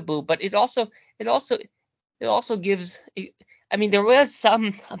bugaboo, but it also gives. I mean, there was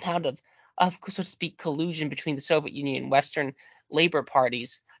some amount of so to speak collusion between the Soviet Union and Western labor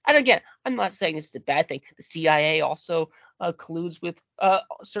parties And again, I'm not saying this is a bad thing. The CIA also colludes with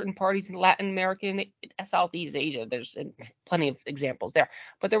certain parties in Latin America and Southeast Asia. There's plenty of examples there.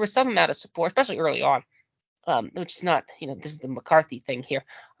 But there was some amount of support, especially early on, which is not, this is the McCarthy thing here.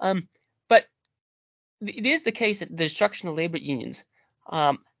 But it is the case that the destruction of labor unions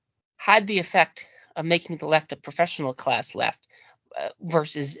had the effect of making the left a professional class left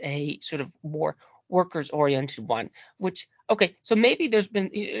versus a sort of more workers-oriented one, which, okay, so maybe there's been,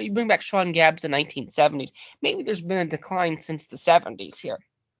 you bring back Sean Gabb's the 1970s, maybe there's been a decline since the 70s here.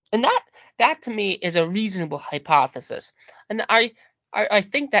 And that to me is a reasonable hypothesis. And I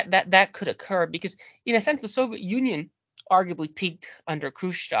think that could occur because, in a sense, the Soviet Union arguably peaked under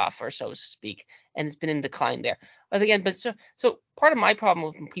Khrushchev, or so to speak, and it's been in decline there. But again, so part of my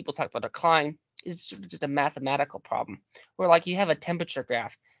problem when people talk about decline is sort of just a mathematical problem, where like you have a temperature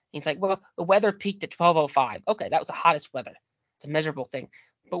graph, and it's like, well, the weather peaked at 12:05. Okay, that was the hottest weather. It's a measurable thing.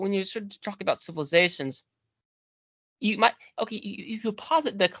 But when you sort of talk about civilizations, you might, okay, if you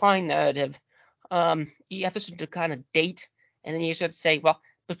posit the decline narrative, you have to sort of kind of date, and then you sort of say, well,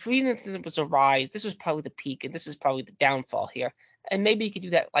 between there was a rise, this was probably the peak, and this is probably the downfall here. And maybe you could do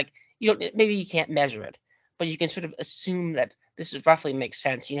that, like, maybe you can't measure it, but you can sort of assume that this is roughly makes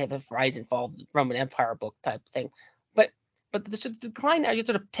sense. You have the rise and fall of the Roman Empire book type thing. But the sort of decline now, you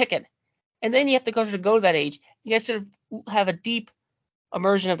sort of pick it, and then you have to go to that age. You guys sort of have a deep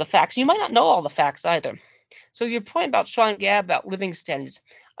immersion of the facts. You might not know all the facts either. So your point about Sean Gabb about living standards,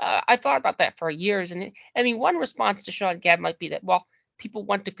 I thought about that for years, and I mean, one response to Sean Gabb might be that, well, people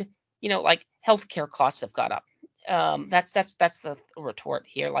want to, like healthcare costs have gone up. That's the retort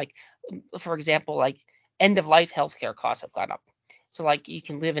here. Like, for example, like end of life healthcare costs have gone up. So like you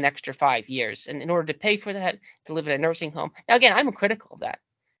can live an extra 5 years, and in order to pay for that, to live in a nursing home. Now again, I'm critical of that,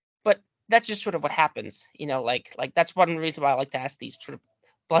 but that's just sort of what happens. Like that's one reason why I like to ask these sort of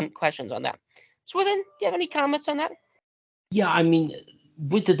blunt questions on that. Swithin, do you have any comments on that? Yeah, I mean,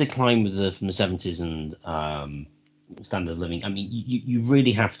 with the decline from the 70s and standard of living, I mean, you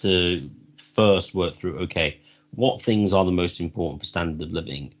really have to first work through, okay, what things are the most important for standard of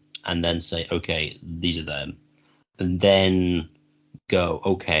living, and then say, okay, these are them, and then go,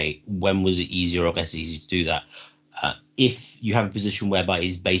 okay, when was it easier or less easy to do that? If you have a position whereby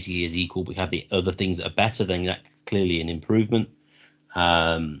it's basically as equal, but you have the other things that are better, then that's clearly an improvement.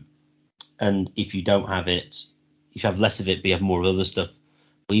 And if you don't have it, if you have less of it, but you have more of other stuff,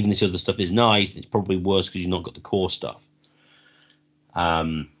 but even this other stuff is nice, it's probably worse because you've not got the core stuff.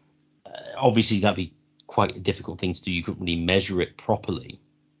 Obviously, that'd be quite a difficult thing to do. You couldn't really measure it properly.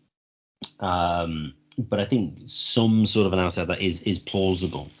 But I think some sort of analysis of that is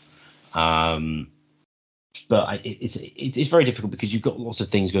plausible. But it's very difficult because you've got lots of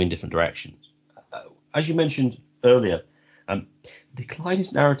things going different directions. As you mentioned earlier,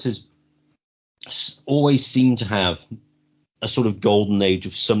 declinist narratives always seem to have a sort of golden age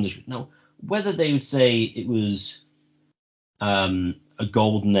of some. Now, whether they would say it was a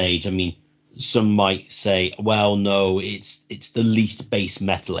golden age, I mean, some might say, well, no, it's the least base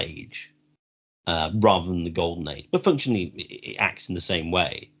metal age rather than the golden age. But functionally, it acts in the same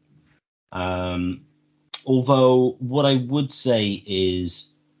way. Although what I would say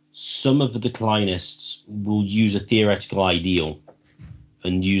is some of the declinists will use a theoretical ideal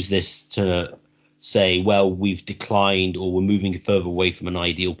and use this to say, well, we've declined or we're moving further away from an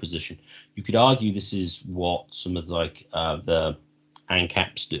ideal position. You could argue this is what some of the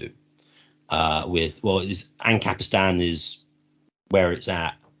ANCAPs do Ancapistan is where it's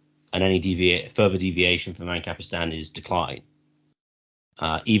at, and any further deviation from Ancapistan is decline,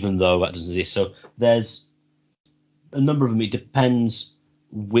 even though that doesn't exist. So there's a number of them. It depends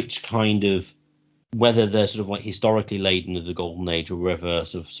which kind of, whether they're sort of like historically laden of the golden age or whether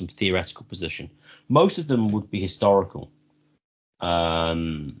sort of some theoretical position. Most of them would be historical.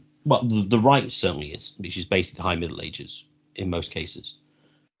 Well, the right certainly is, which is basically the high Middle Ages in most cases.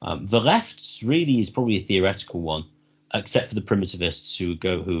 The left really is probably a theoretical one, except for the primitivists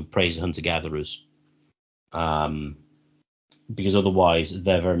who praise hunter-gatherers, because otherwise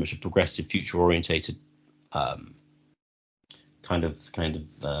they're very much a progressive, future-orientated kind of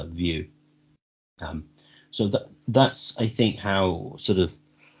view. So that's I think how sort of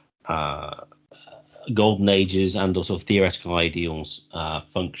golden ages and also theoretical ideals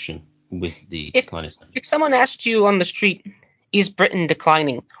function with the declinist. If someone asked you on the street, is Britain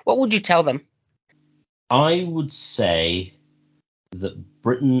declining, what would you tell them? I would say that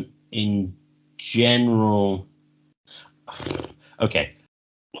Britain in general. Okay,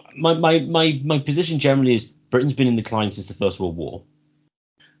 my position generally is Britain's been in decline since the First World War.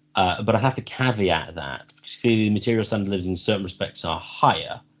 But I have to caveat that because clearly the material standard of living in certain respects are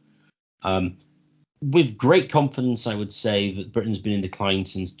higher. With great confidence, I would say that Britain's been in decline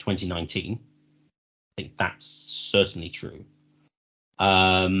since 2019. I think that's certainly true.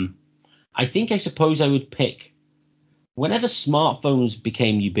 I think I suppose I would pick whenever smartphones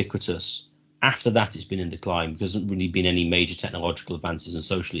became ubiquitous. After that, it's been in decline because there hasn't really been any major technological advances, and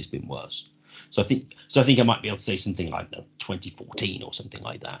socially, it's been worse. So I think I might be able to say something like 2014 or something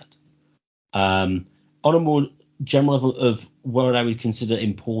like that. On a more general level of what I would consider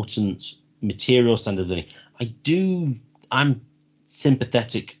important material standard of living, I'm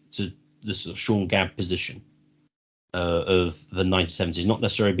sympathetic to the sort of Sean Gabb position of the 1970s. Not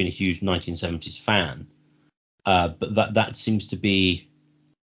necessarily been a huge 1970s fan, but that seems to be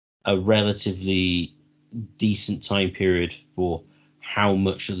a relatively decent time period for how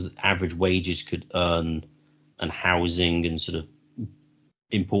much of the average wages could earn, and housing, and sort of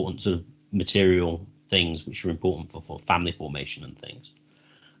important sort of material things which are important for family formation and things.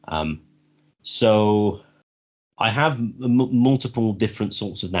 So I have multiple different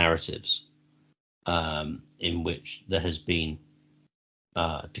sorts of narratives in which there has been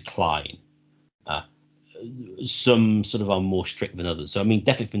decline. Some sort of are more strict than others. So I mean,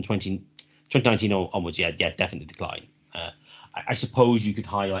 definitely from 2019 onwards, yeah, definitely decline. I suppose you could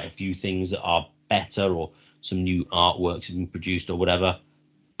highlight a few things that are better, or some new artworks have been produced or whatever.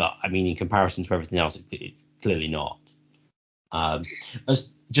 But I mean, in comparison to everything else, it's clearly not. As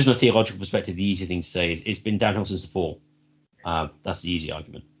just from a theological perspective, the easy thing to say is it's been downhill since the fall. That's the easy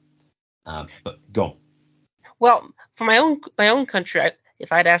argument. But go on. Well, for my own country,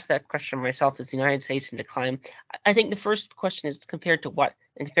 if I'd asked that question myself, is the United States in decline? I think the first question is compared to what,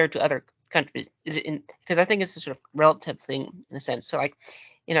 and compared to other countries. Is it in? Because I think it's a sort of relative thing in a sense. So like,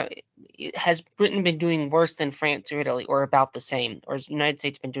 has Britain been doing worse than France or Italy, or about the same, or has the United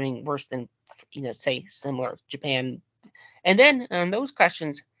States been doing worse than, say similar Japan? And then those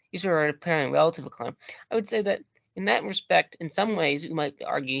questions, these are apparently relative decline. I would say that in that respect, in some ways, you might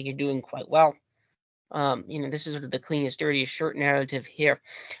argue you're doing quite well. This is sort of the cleanest, dirtiest shirt narrative here,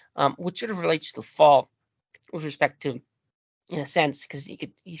 which sort of relates to the fall with respect to, in a sense, because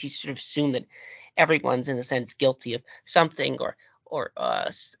if you sort of assume that everyone's in a sense guilty of something, or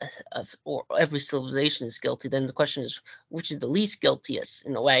every civilization is guilty, then the question is which is the least guiltiest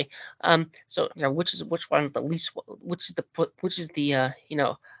in a way. So which one's the least, which is the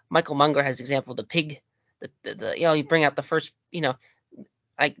Michael Munger has example of the pig, the you bring out the first,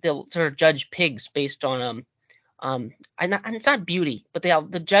 like they'll sort of judge pigs based on and it's not beauty, but they'll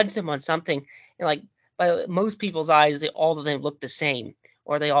judge them on something, like by most people's eyes, all of them look the same,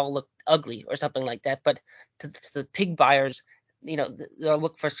 or they all look ugly, or something like that. But to the pig buyers, they'll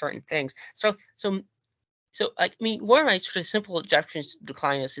look for certain things. So I mean, one of my sort of simple objections to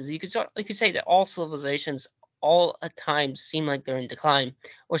decline is you could say that all civilizations all at times seem like they're in decline,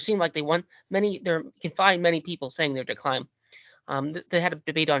 or seem like they want many. You can find many people saying they're decline. They had a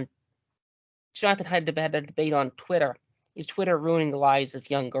debate on Jonathan had a debate on Twitter. Is Twitter ruining the lives of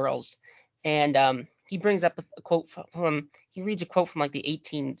young girls? And he brings up a quote he reads a quote from like the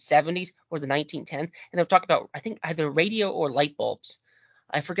 1870s or the 1910s, and they'll talk about, I think, either radio or light bulbs.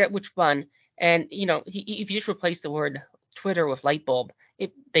 I forget which one. And if you just replace the word Twitter with light bulb,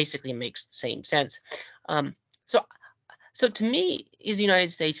 it basically makes the same sense. So to me, is the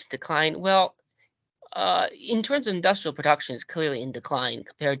United States decline? Well, in terms of industrial production, it's clearly in decline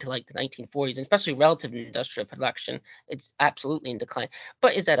compared to like the 1940s, and especially relative to industrial production, it's absolutely in decline.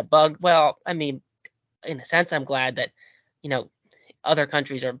 But is that a bug? Well, I mean, in a sense, I'm glad that, other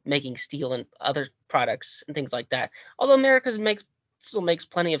countries are making steel and other products and things like that. Although America still makes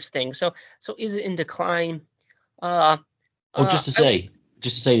plenty of things. So is it in decline? Just to say,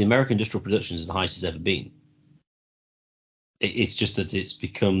 the American industrial production is the highest it's ever been. It's just that it's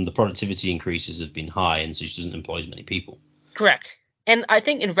become, the productivity increases have been high, and so it doesn't employ as many people. Correct. And I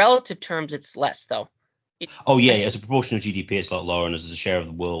think in relative terms, it's less, though. As a proportion of GDP, it's a lot lower, and as a share of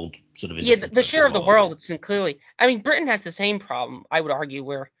the world, sort of. Yeah, the share of the world, it's clearly. I mean, Britain has the same problem, I would argue,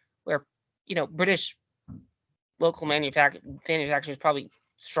 where British local manufacturing is probably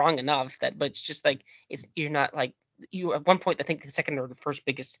strong enough but it's just like you're not like you at one point. I think the second or the first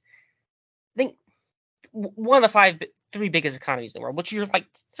biggest. I think one of the three biggest economies in the world, which you're like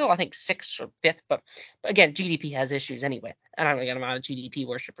still, I think, sixth or fifth. But again, GDP has issues anyway. I don't think I'm not a GDP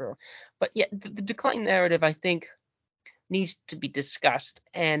worshiper, but yeah, the decline narrative, I think, needs to be discussed.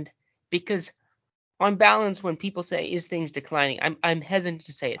 And because on balance, when people say is things declining, I'm hesitant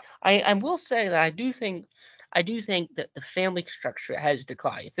to say it. I will say that I do think that the family structure has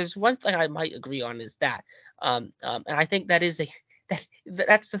declined. If there's one thing I might agree on, is that, and I think that is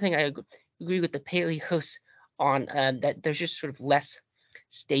that's the thing I agree with the paleos on, that there's just sort of less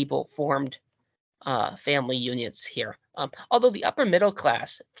stable, formed family units here. Although the upper middle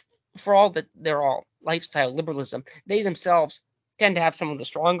class, for all that they're all lifestyle liberalism, they themselves tend to have some of the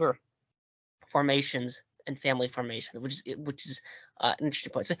stronger formations and family formation, which is an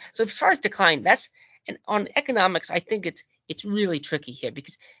interesting point. So as far as decline, and on economics, I think it's really tricky here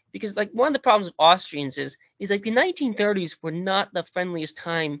because like one of the problems of Austrians is like the 1930s were not the friendliest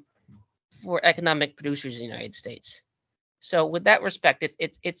time for economic producers in the United States. So with that respect,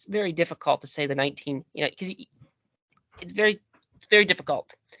 it's very difficult to say because it's very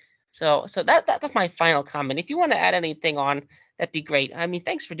difficult. So that's my final comment. If you want to add anything on, that'd be great. I mean,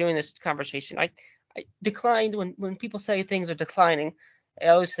 thanks for doing this conversation. I declined when people say things are declining. I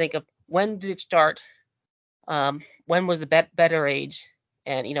always think of when did it start? When was the better age?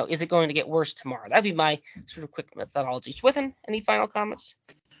 And is it going to get worse tomorrow? That'd be my sort of quick methodology. Swithin, any final comments?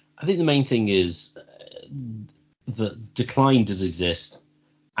 I think the main thing is that decline does exist,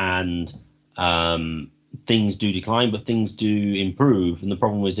 and things do decline, but things do improve, and the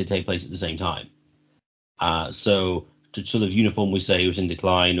problem is they take place at the same time. So to sort of uniformly say it's in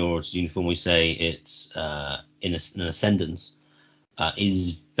decline, or to uniformly say it's in an ascendance,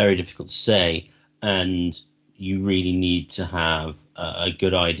 is very difficult to say, and you really need to have a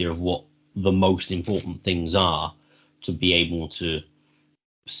good idea of what the most important things are to be able to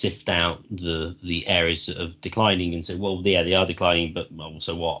sift out the areas of declining and say, well, yeah, they are declining, but well,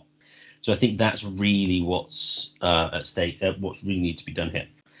 so what? So I think that's really what's at stake, what's really needs to be done here.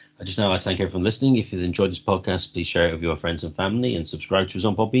 I just now like to thank everyone for listening. If you've enjoyed this podcast, please share it with your friends and family and subscribe to us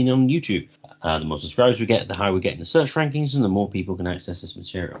on Podbean on YouTube. The more subscribers we get, the higher we get in the search rankings and the more people can access this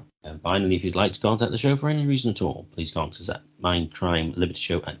material. And finally, if you'd like to contact the show for any reason at all, please contact us at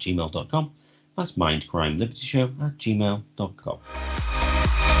mindcrimelibetyshow@gmail.com. That's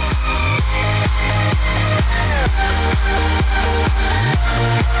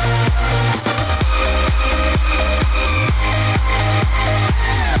mindcrimelibetyshow@gmail.com.